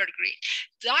called Evergreen.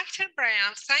 Dr.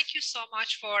 Brian, thank you so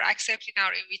much for accepting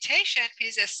our invitation.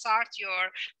 Please start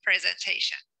your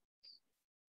presentation.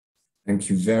 Thank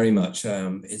you very much.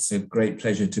 It's a great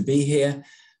pleasure to be here.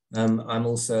 I'm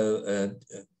also a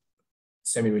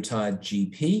semi-retired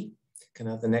GP. Can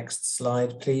I have the next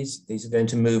slide, please? These are going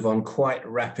to move on quite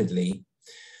rapidly.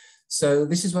 So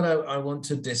this is what I want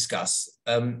to discuss.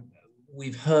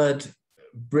 We've heard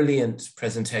brilliant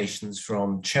presentations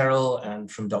from Cheryl and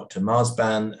from Dr.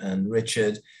 Marzban and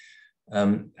Richard.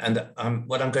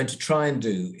 What I'm going to try and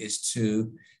do is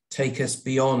to take us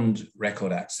beyond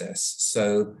record access.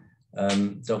 So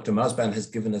Dr. Marzban has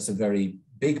given us a very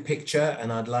big picture,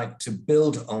 and I'd like to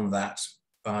build on that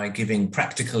by giving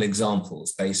practical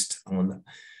examples based on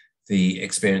the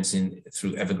experience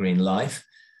through Evergreen Life.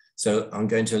 So I'm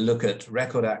going to look at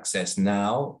record access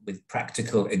now with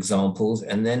practical examples,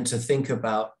 and then to think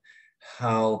about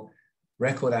how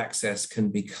record access can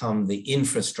become the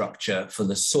infrastructure for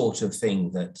the sort of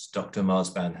thing that Dr.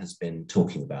 Marzban has been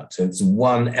talking about. So it's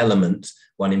one element,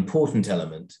 one important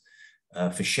element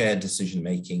for shared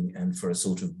decision-making and for a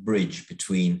sort of bridge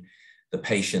between the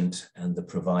patient and the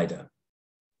provider.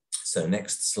 So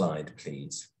next slide,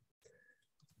 please.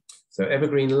 So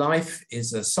Evergreen Life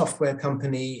is a software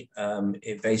company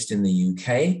based in the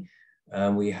UK.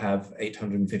 We have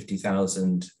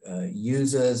 850,000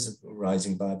 users,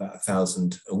 rising by about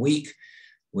 1,000 a week.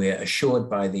 We're assured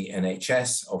by the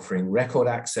NHS, offering record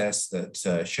access that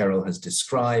Cheryl has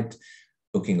described,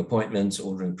 booking appointments,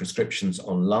 ordering prescriptions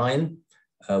online.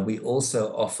 We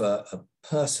also offer a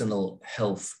personal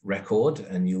health record,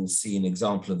 and you'll see an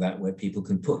example of that where people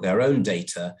can put their own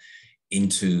data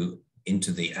into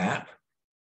the app.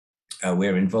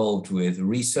 We're involved with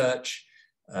research,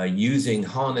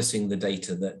 harnessing the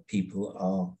data that people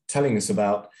are telling us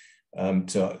about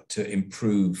to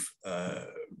improve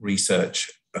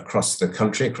research across the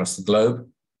country, across the globe.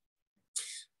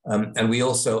 And we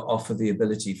also offer the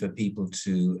ability for people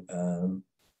to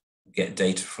get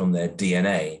data from their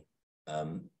DNA.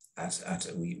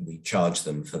 We charge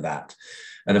them for that.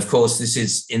 And of course, this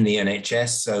is in the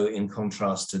NHS. So in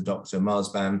contrast to Dr.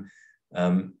 Marzban,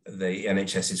 the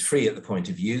NHS is free at the point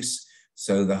of use.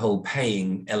 So the whole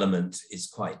paying element is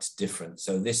quite different.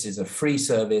 So this is a free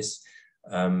service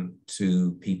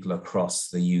to people across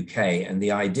the UK. And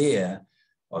the idea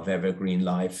of Evergreen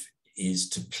Life is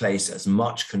to place as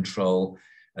much control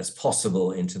as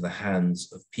possible into the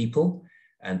hands of people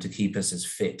and to keep us as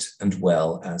fit and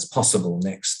well as possible.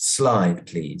 Next slide,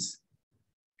 please.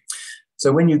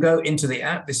 So when you go into the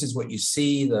app, this is what you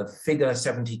see. The figure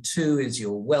 72 is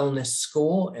your wellness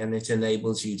score, and it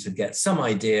enables you to get some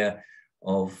idea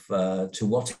of to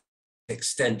what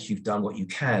extent you've done what you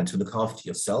can to look after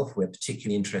yourself. We're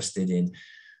particularly interested in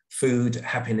food,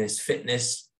 happiness,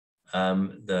 fitness.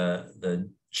 The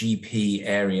GP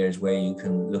area is where you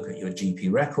can look at your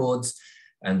GP records,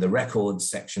 and the records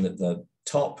section at the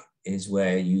top is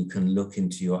where you can look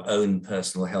into your own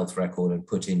personal health record and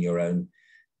put in your own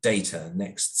data.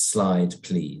 Next slide,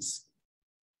 please.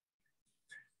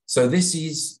 So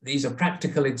these are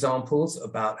practical examples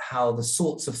about how the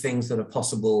sorts of things that are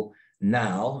possible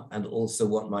now and also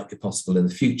what might be possible in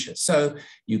the future. So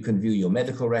you can view your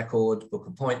medical record, book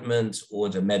appointments,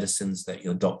 order medicines that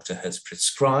your doctor has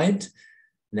prescribed.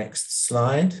 Next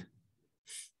slide.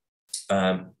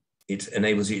 It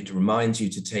enables you, it reminds you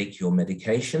to take your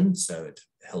medication, so it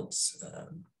helps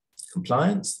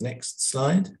compliance. Next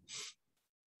slide.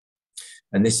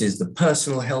 And this is the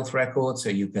personal health record, so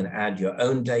you can add your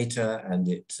own data, and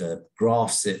it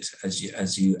graphs it as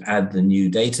you add the new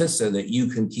data so that you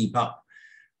can keep up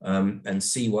and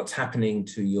see what's happening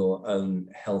to your own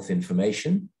health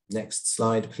information. Next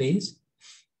slide, please.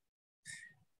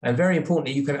 And very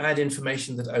importantly, you can add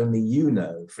information that only you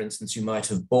know. For instance, you might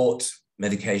have bought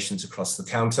medications across the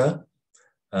counter.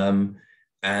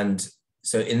 And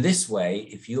so in this way,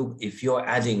 if you're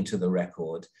adding to the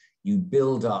record, you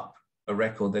build up a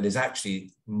record that is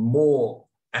actually more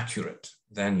accurate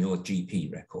than your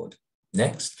GP record.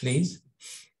 Next, please.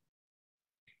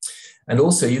 And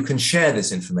also you can share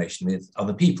this information with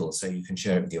other people. So you can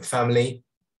share it with your family,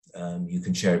 you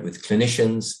can share it with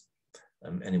clinicians,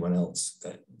 anyone else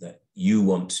that you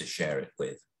want to share it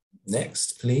with.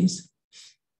 Next, please.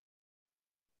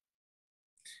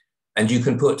 And you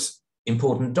can put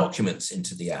important documents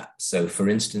into the app. So for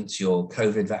instance, your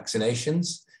COVID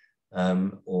vaccinations,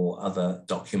 or other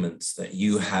documents that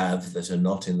you have that are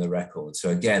not in the record. So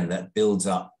again, that builds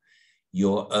up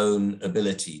your own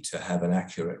ability to have an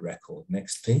accurate record.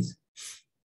 Next, please.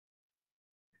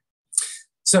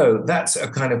 So that's a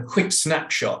kind of quick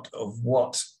snapshot of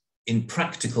what, in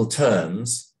practical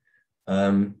terms,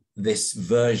 this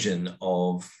version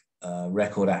of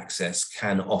record access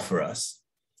can offer us.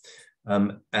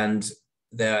 And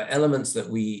there are elements that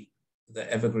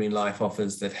Evergreen Life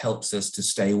offers that helps us to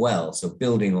stay well. So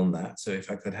building on that. So if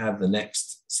I could have the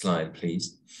next slide,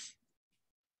 please.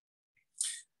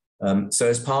 So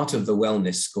as part of the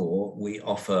wellness score, we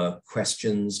offer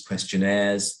questions,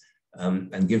 questionnaires,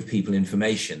 and give people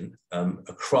information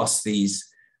across these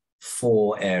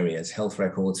 4 areas: health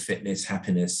records, fitness,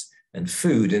 happiness, and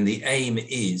food. And the aim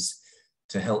is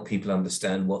to help people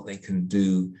understand what they can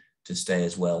do to stay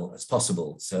as well as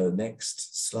possible. So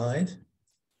next slide.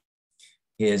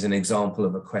 Here's an example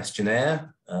of a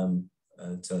questionnaire.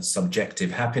 It's a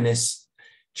subjective happiness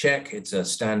check. It's a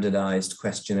standardized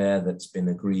questionnaire that's been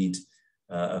agreed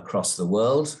across the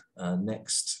world.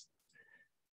 Next,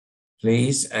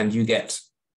 please. And you get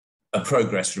a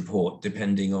progress report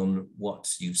depending on what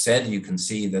you've said. You can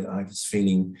see that I was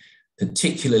feeling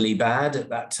particularly bad at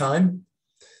that time.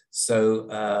 So,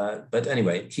 but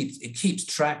anyway, it keeps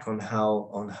track on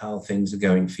how things are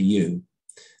going for you.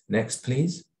 Next,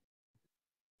 please.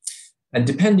 And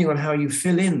depending on how you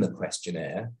fill in the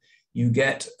questionnaire, you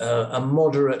get a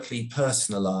moderately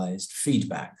personalized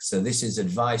feedback. So this is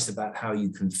advice about how you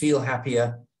can feel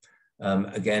happier.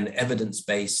 Again,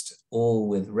 evidence-based, all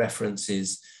with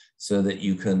references so that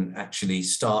you can actually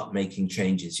start making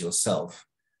changes yourself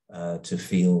to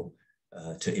feel,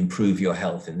 to improve your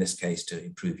health, in this case, to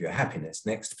improve your happiness.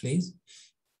 Next, please.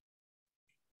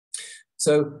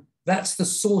 So that's the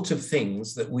sort of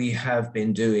things that we have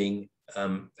been doing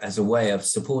as a way of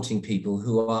supporting people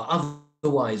who are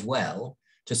otherwise well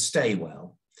to stay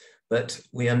well. But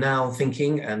we are now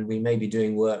thinking, and we may be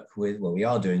doing work with, well, we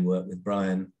are doing work with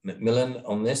Brian McMillan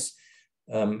on this,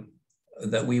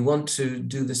 that we want to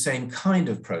do the same kind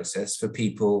of process for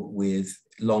people with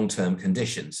long-term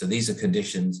conditions. So these are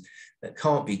conditions that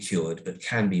can't be cured, but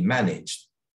can be managed.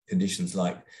 Conditions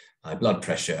like high blood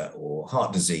pressure or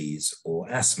heart disease or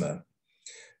asthma.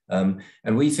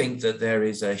 And we think that there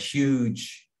is a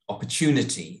huge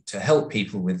opportunity to help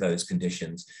people with those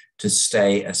conditions to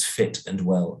stay as fit and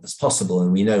well as possible.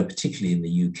 And we know, particularly in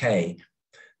the UK,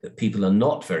 that people are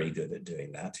not very good at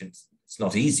doing that. It's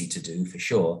not easy to do, for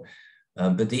sure.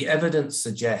 But the evidence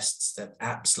suggests that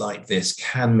apps like this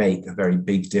can make a very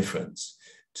big difference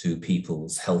to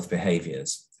people's health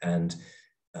behaviors. And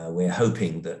we're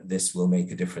hoping that this will make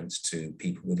a difference to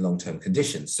people with long-term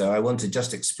conditions. So I want to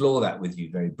just explore that with you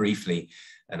very briefly,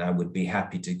 and I would be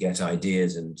happy to get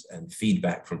ideas and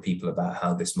feedback from people about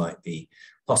how this might be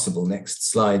possible. Next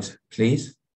slide,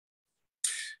 please.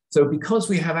 So because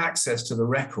we have access to the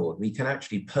record, we can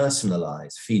actually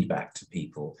personalize feedback to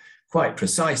people quite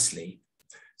precisely.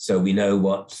 So we know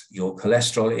what your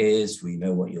cholesterol is, we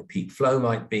know what your peak flow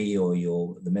might be, or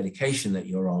the medication that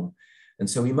you're on. And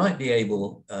so we might be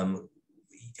able,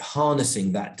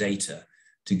 harnessing that data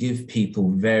to give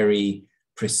people very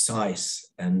precise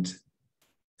and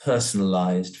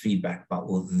personalized feedback about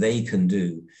what they can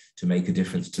do to make a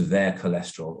difference to their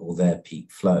cholesterol or their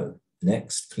peak flow.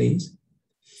 Next, please.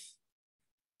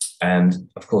 And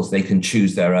of course, they can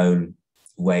choose their own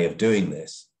way of doing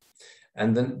this.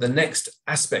 And then the next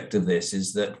aspect of this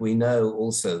is that we know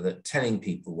also that telling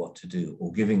people what to do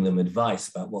or giving them advice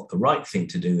about what the right thing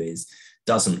to do is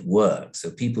doesn't work.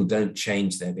 So people don't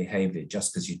change their behavior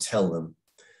just because you tell them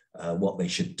what they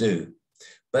should do.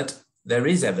 But there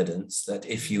is evidence that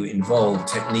if you involve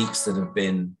techniques that have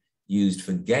been used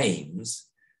for games,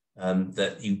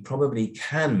 that you probably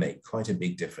can make quite a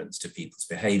big difference to people's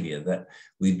behavior, that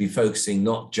we'd be focusing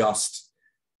not just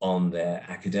on their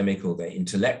academic or their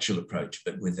intellectual approach,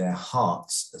 but with their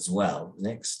hearts as well.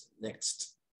 Next.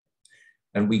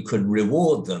 And we could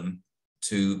reward them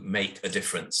to make a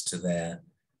difference to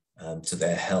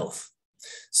their health.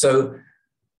 So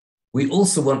we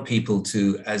also want people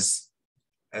to, as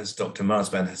Dr.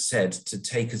 Marzban has said, to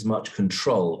take as much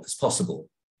control as possible.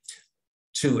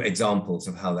 2 examples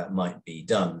of how that might be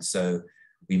done. So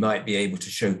we might be able to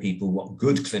show people what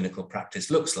good clinical practice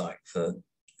looks like for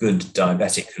good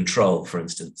diabetic control, for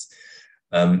instance.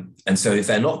 And so if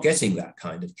they're not getting that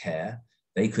kind of care,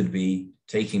 they could be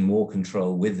taking more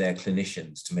control with their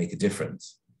clinicians to make a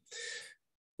difference.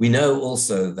 We know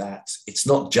also that it's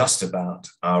not just about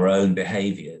our own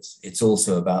behaviors, it's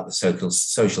also about the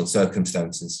social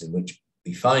circumstances in which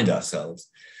we find ourselves.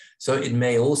 So it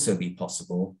may also be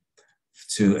possible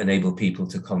to enable people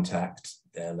to contact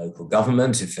their local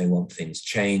government if they want things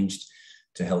changed,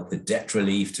 to help with debt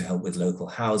relief, to help with local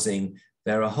housing.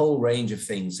 There are a whole range of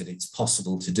things that it's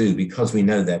possible to do because we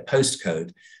know their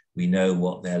postcode, we know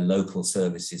what their local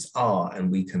services are, and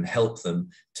we can help them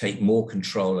take more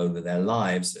control over their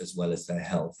lives as well as their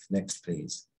health. Next,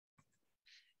 please.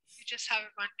 You just have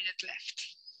 1 minute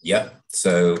left. Yep,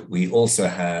 so we also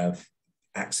have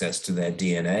access to their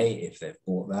DNA if they've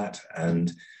bought that,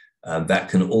 and that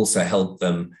can also help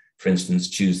them, for instance,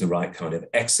 choose the right kind of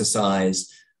exercise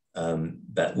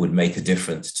that would make a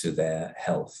difference to their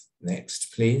health.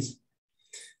 Next, please.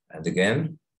 And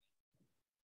again.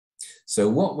 So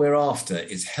what we're after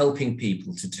is helping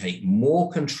people to take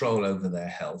more control over their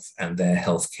health and their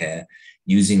healthcare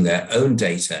using their own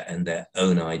data and their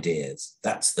own ideas.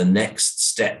 That's the next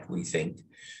step, we think,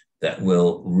 that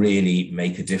will really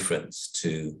make a difference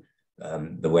to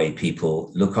the way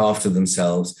people look after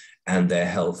themselves and their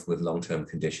health with long-term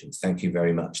conditions. Thank you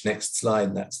very much. Next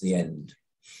slide, that's the end.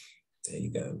 There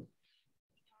you go.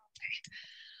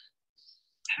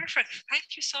 Perfect.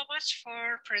 Thank you so much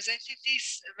for presenting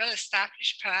this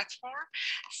well-established platform.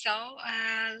 So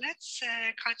let's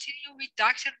continue with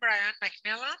Dr. Brian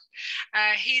McMillan.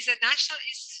 He's a National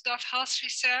Institute of Health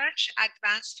Research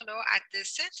Advanced Fellow at the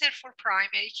Center for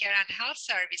Primary Care and Health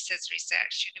Services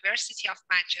Research, University of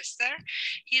Manchester.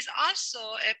 He's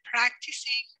also a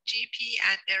practicing GP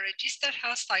and a registered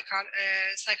health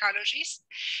psychologist.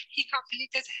 He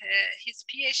completed his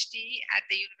PhD at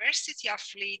the University of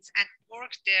Leeds and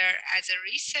worked there as a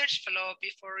research fellow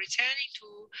before returning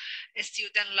to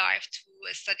student life to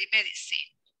study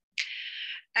medicine.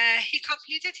 He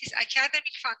completed his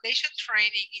academic foundation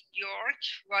training in York,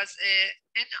 was a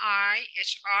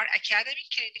NIHR academic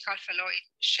clinical fellow in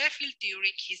Sheffield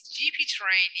during his GP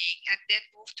training, and then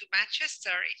moved to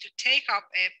Manchester to take up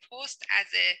a post as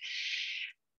a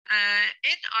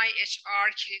NIHR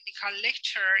clinical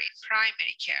lecturer in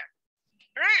primary care.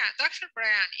 Brian. Dr.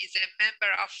 Brian is a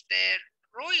member of the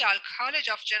Royal College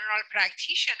of General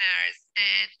Practitioners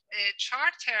and a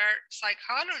chartered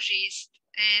psychologist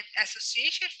and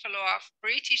associate fellow of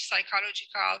British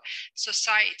Psychological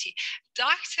Society.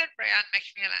 Dr. Brian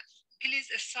McMillan, please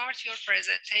start your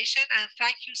presentation, and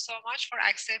thank you so much for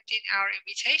accepting our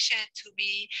invitation to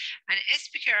be an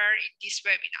speaker in this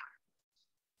webinar.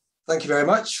 Thank you very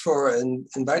much for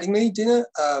inviting me, Dina.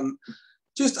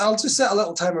 I'll just set a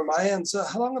little timer on my end. So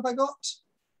how long have I got?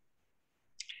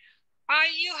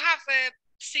 You have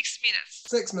 6 minutes.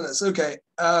 6 minutes, okay.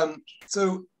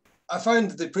 So I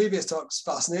found the previous talks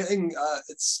fascinating.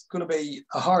 It's going to be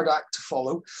a hard act to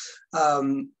follow.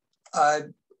 I'm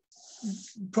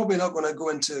probably not going to go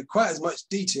into quite as much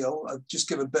detail. I'll just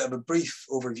give a bit of a brief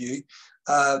overview.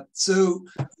 So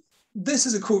this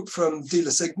is a quote from Dina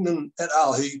Ziadlou et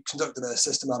al., who conducted a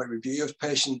systematic review of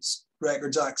patients'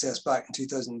 records access back in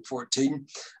 2014.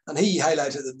 And he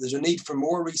highlighted that there's a need for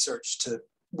more research to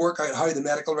work out how the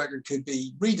medical record could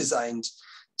be redesigned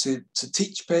to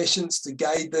teach patients, to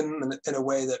guide them in a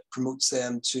way that promotes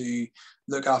them to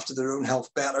look after their own health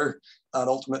better and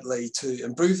ultimately to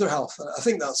improve their health. I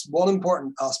think that's one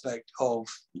important aspect of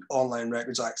online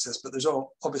records access, but there's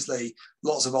obviously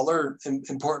lots of other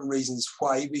important reasons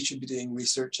why we should be doing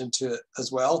research into it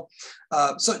as well,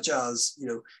 such as, you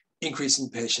know, increasing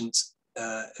patient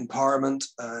empowerment,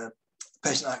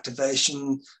 patient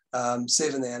activation,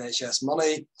 saving the NHS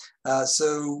money.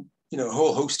 So, you know, a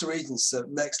whole host of reasons. So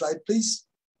next slide, please.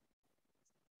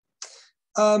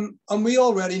 And we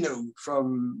already know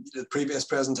from the previous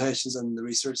presentations and the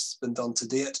research that's been done to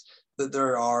date that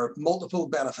there are multiple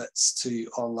benefits to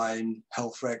online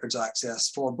health records access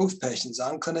for both patients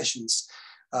and clinicians.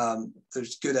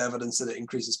 There's good evidence that it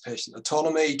increases patient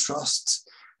autonomy, trust,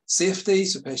 safety,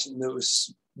 so patients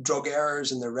notice drug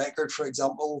errors in their record, for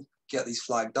example, get these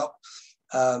flagged up.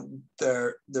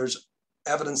 There's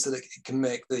evidence that it can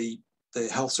make the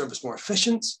health service more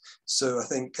efficient. So I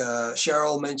think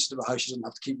Cheryl mentioned about how she doesn't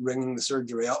have to keep ringing the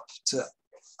surgery up to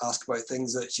ask about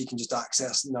things that she can just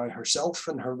access now herself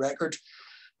in her record.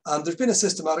 And there's been a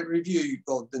systematic review,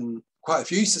 well, been quite a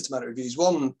few systematic reviews,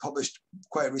 one published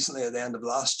quite recently at the end of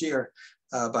last year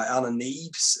by Anna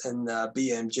Neves in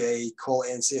BMJ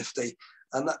Quality and Safety.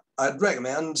 And I'd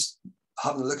recommend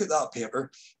having a look at that paper.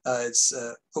 It's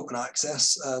open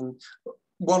access. And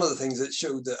one of the things it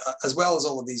showed that, as well as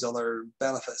all of these other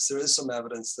benefits, there is some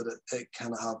evidence that it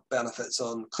can have benefits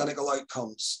on clinical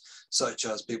outcomes, such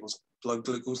as people's blood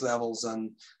glucose levels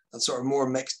and sort of more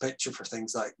mixed picture for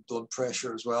things like blood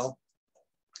pressure as well.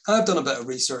 I've done a bit of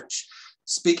research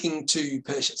speaking to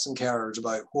patients and carers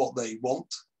about what they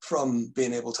want from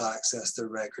being able to access their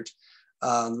record.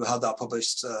 And we had that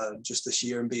published just this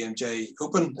year in BMJ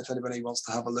Open, if anybody wants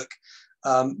to have a look.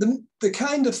 The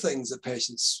kind of things that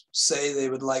patients say they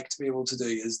would like to be able to do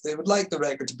is they would like the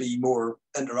record to be more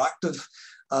interactive.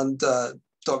 And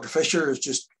Dr. Fisher has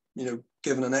just, you know,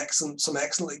 given some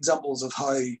excellent examples of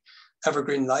how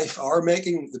Evergreen Life are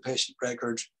making the patient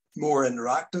record more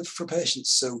interactive for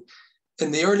patients. So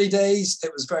in the early days,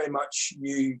 it was very much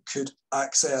you could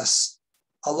access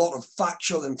a lot of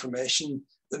factual information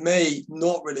that may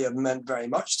not really have meant very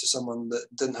much to someone that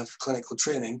didn't have clinical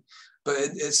training, but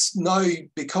it's now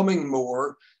becoming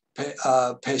more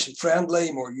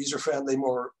patient-friendly, more user-friendly,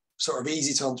 more sort of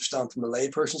easy to understand from a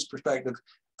layperson's perspective,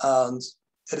 and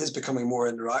it is becoming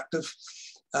more interactive.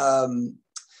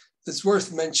 It's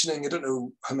worth mentioning, I don't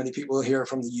know how many people here are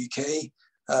from the UK.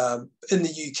 In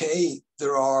the UK,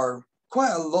 there are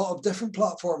quite a lot of different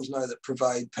platforms now that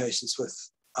provide patients with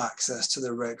access to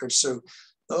their records. So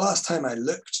the last time I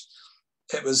looked,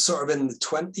 it was sort of in the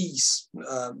 20s,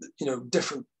 you know,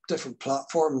 different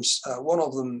platforms. One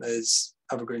of them is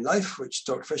Evergreen Life, which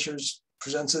Dr. Fisher's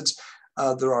presented.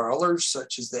 There are others,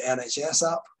 such as the NHS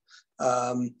app,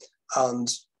 and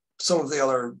some of the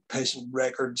other patient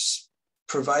records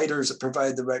providers that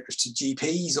provide the records to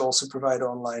GPs also provide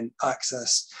online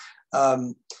access.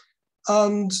 And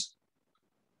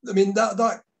I mean,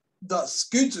 that's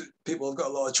good. People have got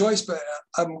a lot of choice, but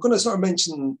I'm going to sort of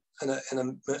mention in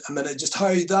a minute just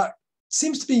how that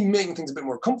seems to be making things a bit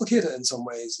more complicated in some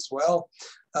ways as well.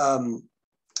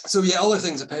 So yeah, other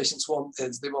things that patients want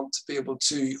is they want to be able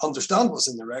to understand what's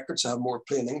in the records, to have more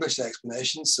plain English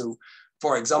explanations. So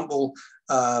for example,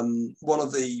 one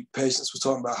of the patients was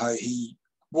talking about how he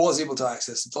was able to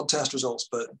access the blood test results,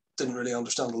 but didn't really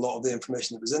understand a lot of the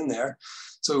information that was in there.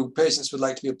 So patients would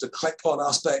like to be able to click on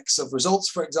aspects of results,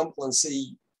 for example, and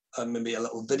see maybe a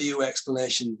little video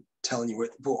explanation telling you what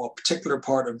a particular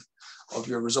part of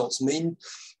your results mean.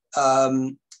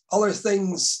 Other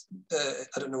things,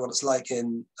 I don't know what it's like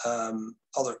in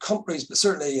other countries, but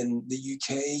certainly in the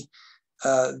UK,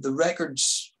 the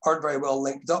records aren't very well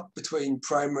linked up between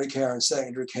primary care and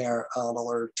secondary care and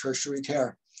other tertiary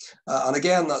care. And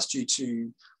again, that's due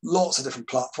to lots of different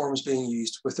platforms being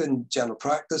used. Within general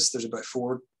practice, there's about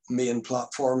 4 main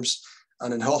platforms,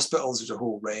 and in hospitals, there's a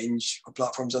whole range of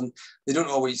platforms, and they don't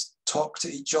always talk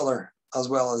to each other as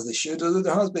well as they should, although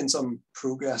there has been some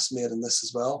progress made in this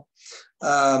as well.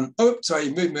 Oh, sorry,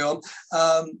 you moved me on.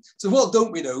 So what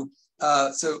don't we know?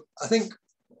 So I think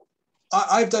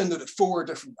I've downloaded 4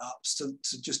 different apps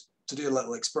to do a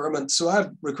little experiment. So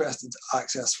I've requested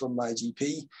access from my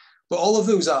GP, but all of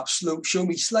those apps show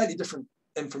me slightly different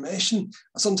information.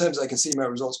 Sometimes I can see my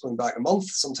results going back a month.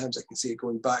 Sometimes I can see it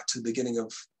going back to the beginning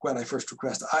of when I first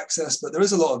requested access, but there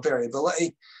is a lot of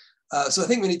variability. So I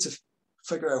think we need to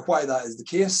figure out why that is the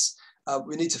case.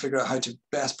 We need to figure out how to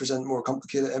best present more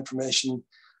complicated information,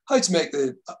 how to make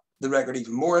the record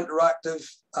even more interactive,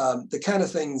 the kind of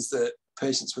things that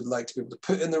patients would like to be able to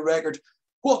put in their record,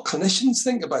 what clinicians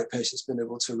think about patients being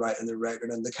able to write in their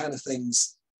record, and the kind of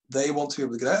things they want to be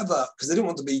able to get out of that, because they don't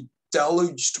want to be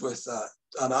deluged with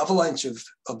an avalanche of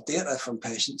data from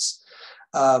patients.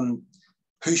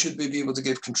 Who should we be able to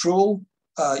give control?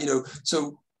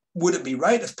 So would it be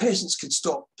right if patients could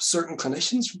stop certain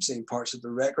clinicians from seeing parts of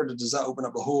the record, or does that open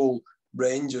up a whole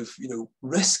range of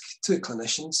risk to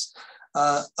clinicians?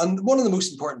 And one of the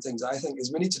most important things, I think,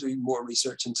 is we need to do more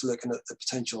research into looking at the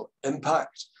potential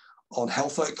impact on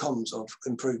health outcomes of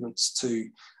improvements to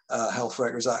health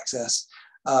records access.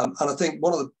 And I think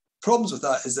one of the problems with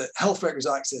that is that health records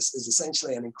access is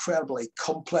essentially an incredibly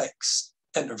complex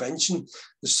intervention.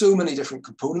 There's so many different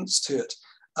components to it.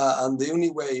 And the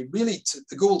only way, really,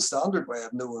 the gold standard way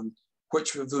of knowing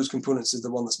which of those components is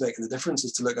the one that's making the difference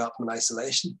is to look at them in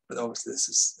isolation. But obviously, this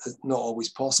is not always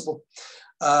possible.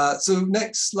 So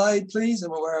next slide, please.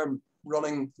 I'm aware I'm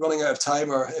running out of time,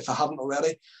 or if I haven't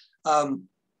already.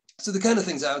 So the kind of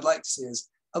things I would like to see is,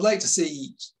 I'd like to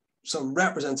see some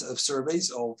representative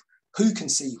surveys of who can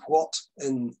see what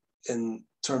in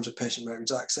terms of patient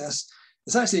records access.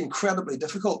 It's actually incredibly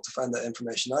difficult to find that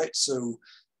information out. So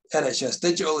NHS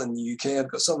Digital in the UK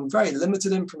have got some very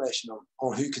limited information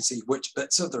on who can see which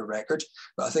bits of their record,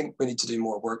 but I think we need to do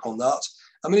more work on that.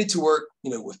 And we need to work,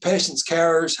 with patients,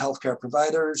 carers, healthcare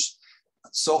providers,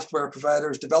 software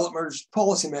providers, developers,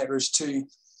 policymakers to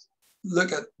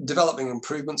look at developing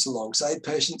improvements alongside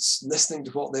patients, listening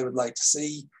to what they would like to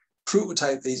see,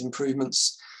 prototype these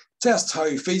improvements, test how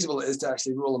feasible it is to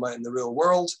actually roll them out in the real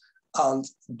world, and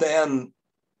then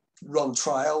run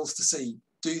trials to see,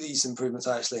 do these improvements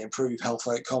actually improve health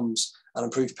outcomes and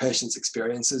improve patients'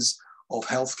 experiences of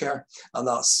healthcare? And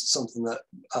that's something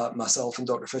that myself and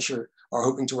Dr. Fisher are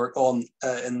hoping to work on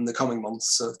in the coming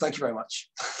months. So thank you very much.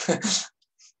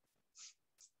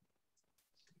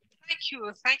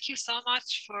 Thank you so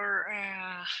much for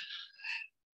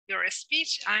your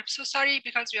speech. I'm so sorry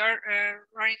because we are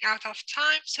running out of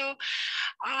time. So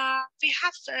we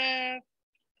have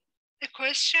a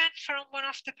question from one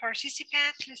of the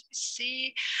participants. Let me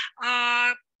see.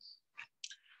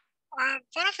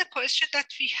 One of the questions that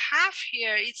we have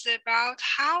here is about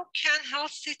how can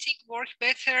health setting work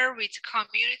better with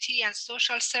community and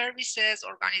social services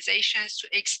organizations to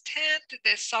extend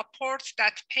the support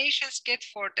that patients get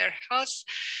for their health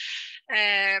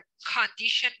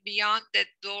condition beyond the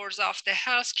doors of the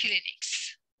health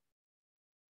clinics.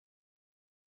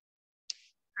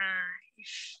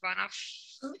 If one of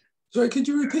Sorry, could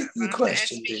you repeat the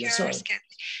question, Dina? Sorry.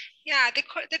 Yeah,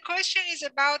 the question is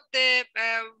about the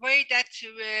way that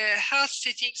health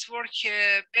settings work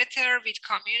better with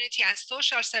community and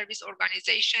social service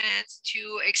organizations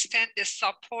to extend the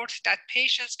support that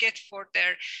patients get for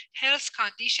their health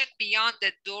condition beyond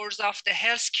the doors of the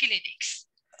health clinics.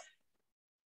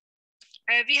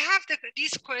 We have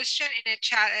this question in a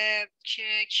chat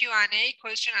Q&A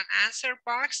question and answer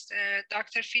box.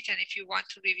 Dr. Fitton, if you want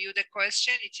to review the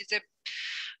question, it is a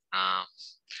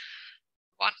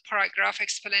one paragraph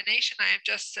explanation. I am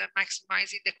just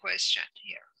maximizing the question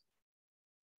here.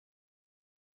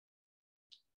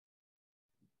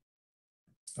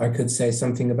 I could say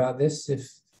something about this if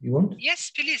you want.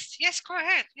 Yes, please. Yes, go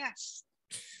ahead. Yes.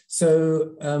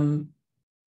 So,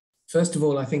 first of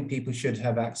all, I think people should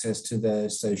have access to their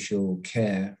social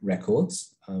care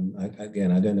records.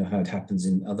 Again, I don't know how it happens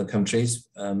in other countries,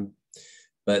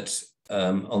 but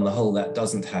on the whole, that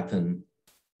doesn't happen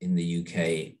in the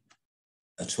UK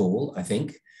at all, I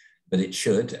think, but it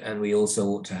should. And we also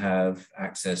ought to have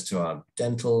access to our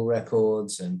dental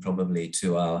records and probably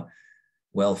to our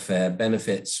welfare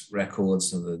benefits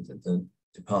records. So the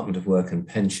Department of Work and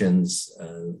Pensions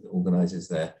organises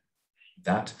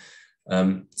that.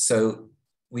 So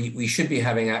we should be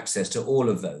having access to all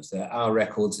of those. They're our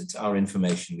records, it's our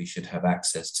information, we should have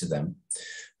access to them.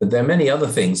 But there are many other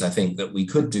things I think that we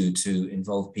could do to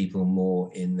involve people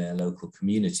more in their local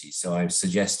community. So I've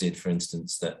suggested, for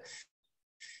instance, that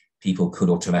people could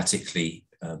automatically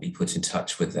be put in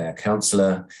touch with their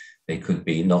counsellor. They could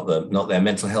be not their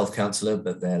mental health counsellor,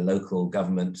 but their local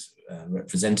government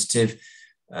representative.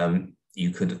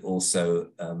 You could also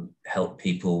help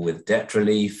people with debt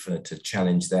relief to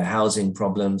challenge their housing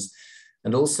problems.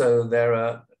 And also there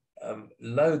are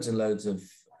loads and loads of,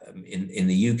 in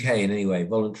the UK in any way,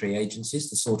 voluntary agencies,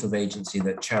 the sort of agency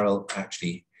that Cheryl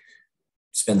actually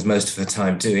spends most of her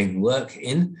time doing work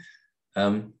in.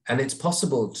 And it's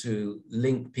possible to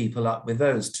link people up with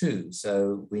those too.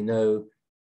 So we know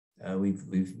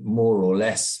we've more or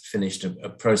less finished a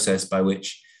process by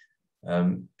which,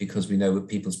 because we know with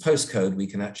people's postcode, we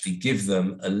can actually give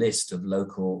them a list of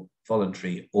local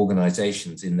voluntary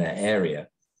organizations in their area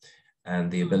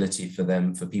and the ability for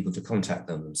people to contact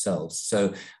them themselves.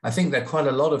 So I think there are quite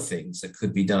a lot of things that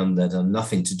could be done that are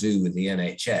nothing to do with the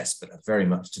NHS, but are very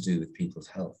much to do with people's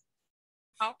health.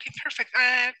 Okay, perfect.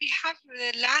 We have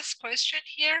the last question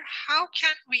here. How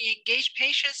can we engage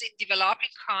patients in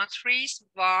developing countries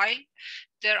while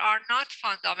there are not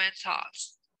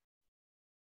fundamentals?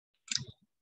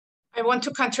 I want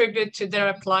to contribute to the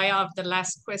reply of the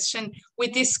last question. We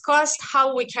discussed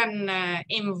how we can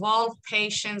involve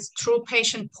patients through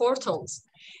patient portals.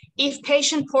 If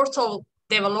patient portal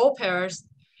developers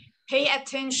pay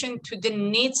attention to the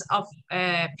needs of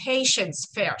patients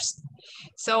first.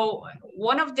 So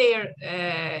one of their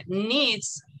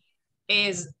needs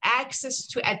is access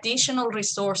to additional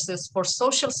resources for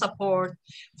social support,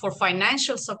 for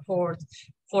financial support,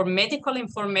 for medical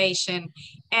information,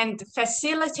 and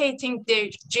facilitating their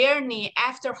journey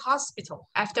after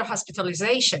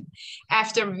hospitalization,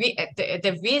 after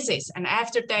the visits and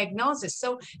after diagnosis.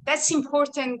 So that's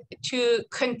important to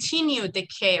continue the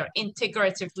care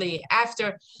integratively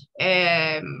after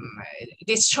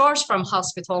discharge from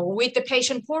hospital with the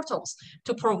patient portals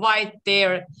to provide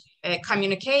their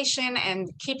communication and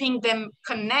keeping them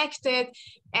connected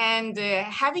and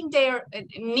having their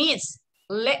needs.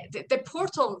 The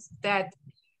portals that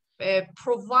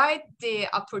provide the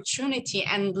opportunity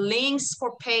and links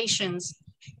for patients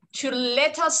to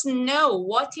let us know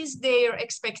what is their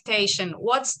expectation,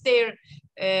 what's their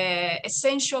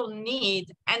essential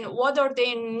need, and what are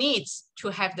their needs to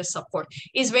have the support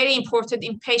is very important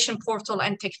in patient portal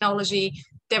and technology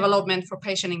development for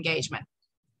patient engagement.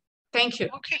 Thank you.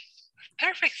 Okay,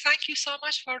 perfect. Thank you so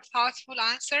much for a thoughtful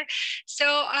answer.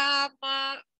 So,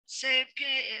 So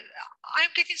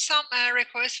I'm getting some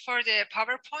requests for the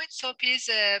PowerPoint, so please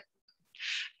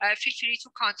feel free to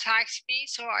contact me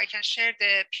so I can share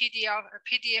the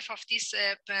PDF of this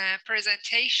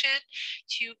presentation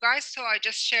to you guys. So I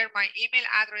just share my email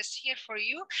address here for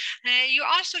you. You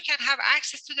also can have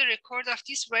access to the record of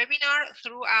this webinar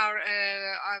through our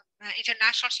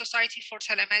International Society for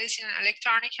Telemedicine and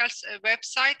Electronic Health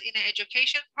website in the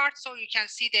education part. So you can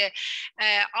see the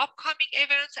upcoming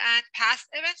events and past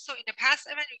events. So in the past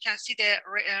event, you can see the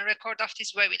record of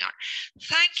this webinar.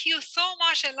 Thank you so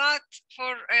much a lot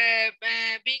for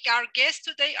being our guest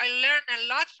today. I learned a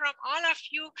lot from all of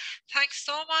you. Thanks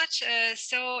so much.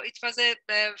 So it was a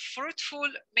fruitful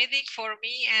meeting for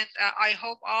me, and I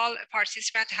hope all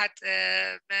participants had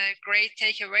great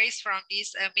takeaways from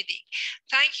this meeting.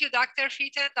 Thank you, Dr.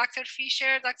 Fitton, Dr.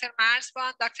 Fisher, Dr.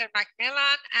 Marzban, Dr.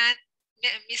 McMillan, and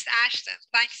Ms. Ashton.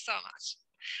 Thanks so much.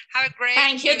 Have a great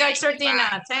Thank you, evening. Dr. Dina.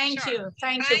 Bye. Thank Sure. you.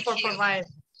 Thank you for providing.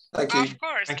 Thank you. Of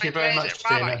course. Thank you very much,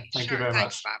 Dina. Thank you very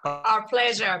much. Our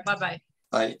pleasure. Bye-bye.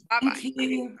 Bye. Thank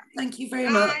you. Thank you very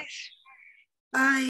much. Bye.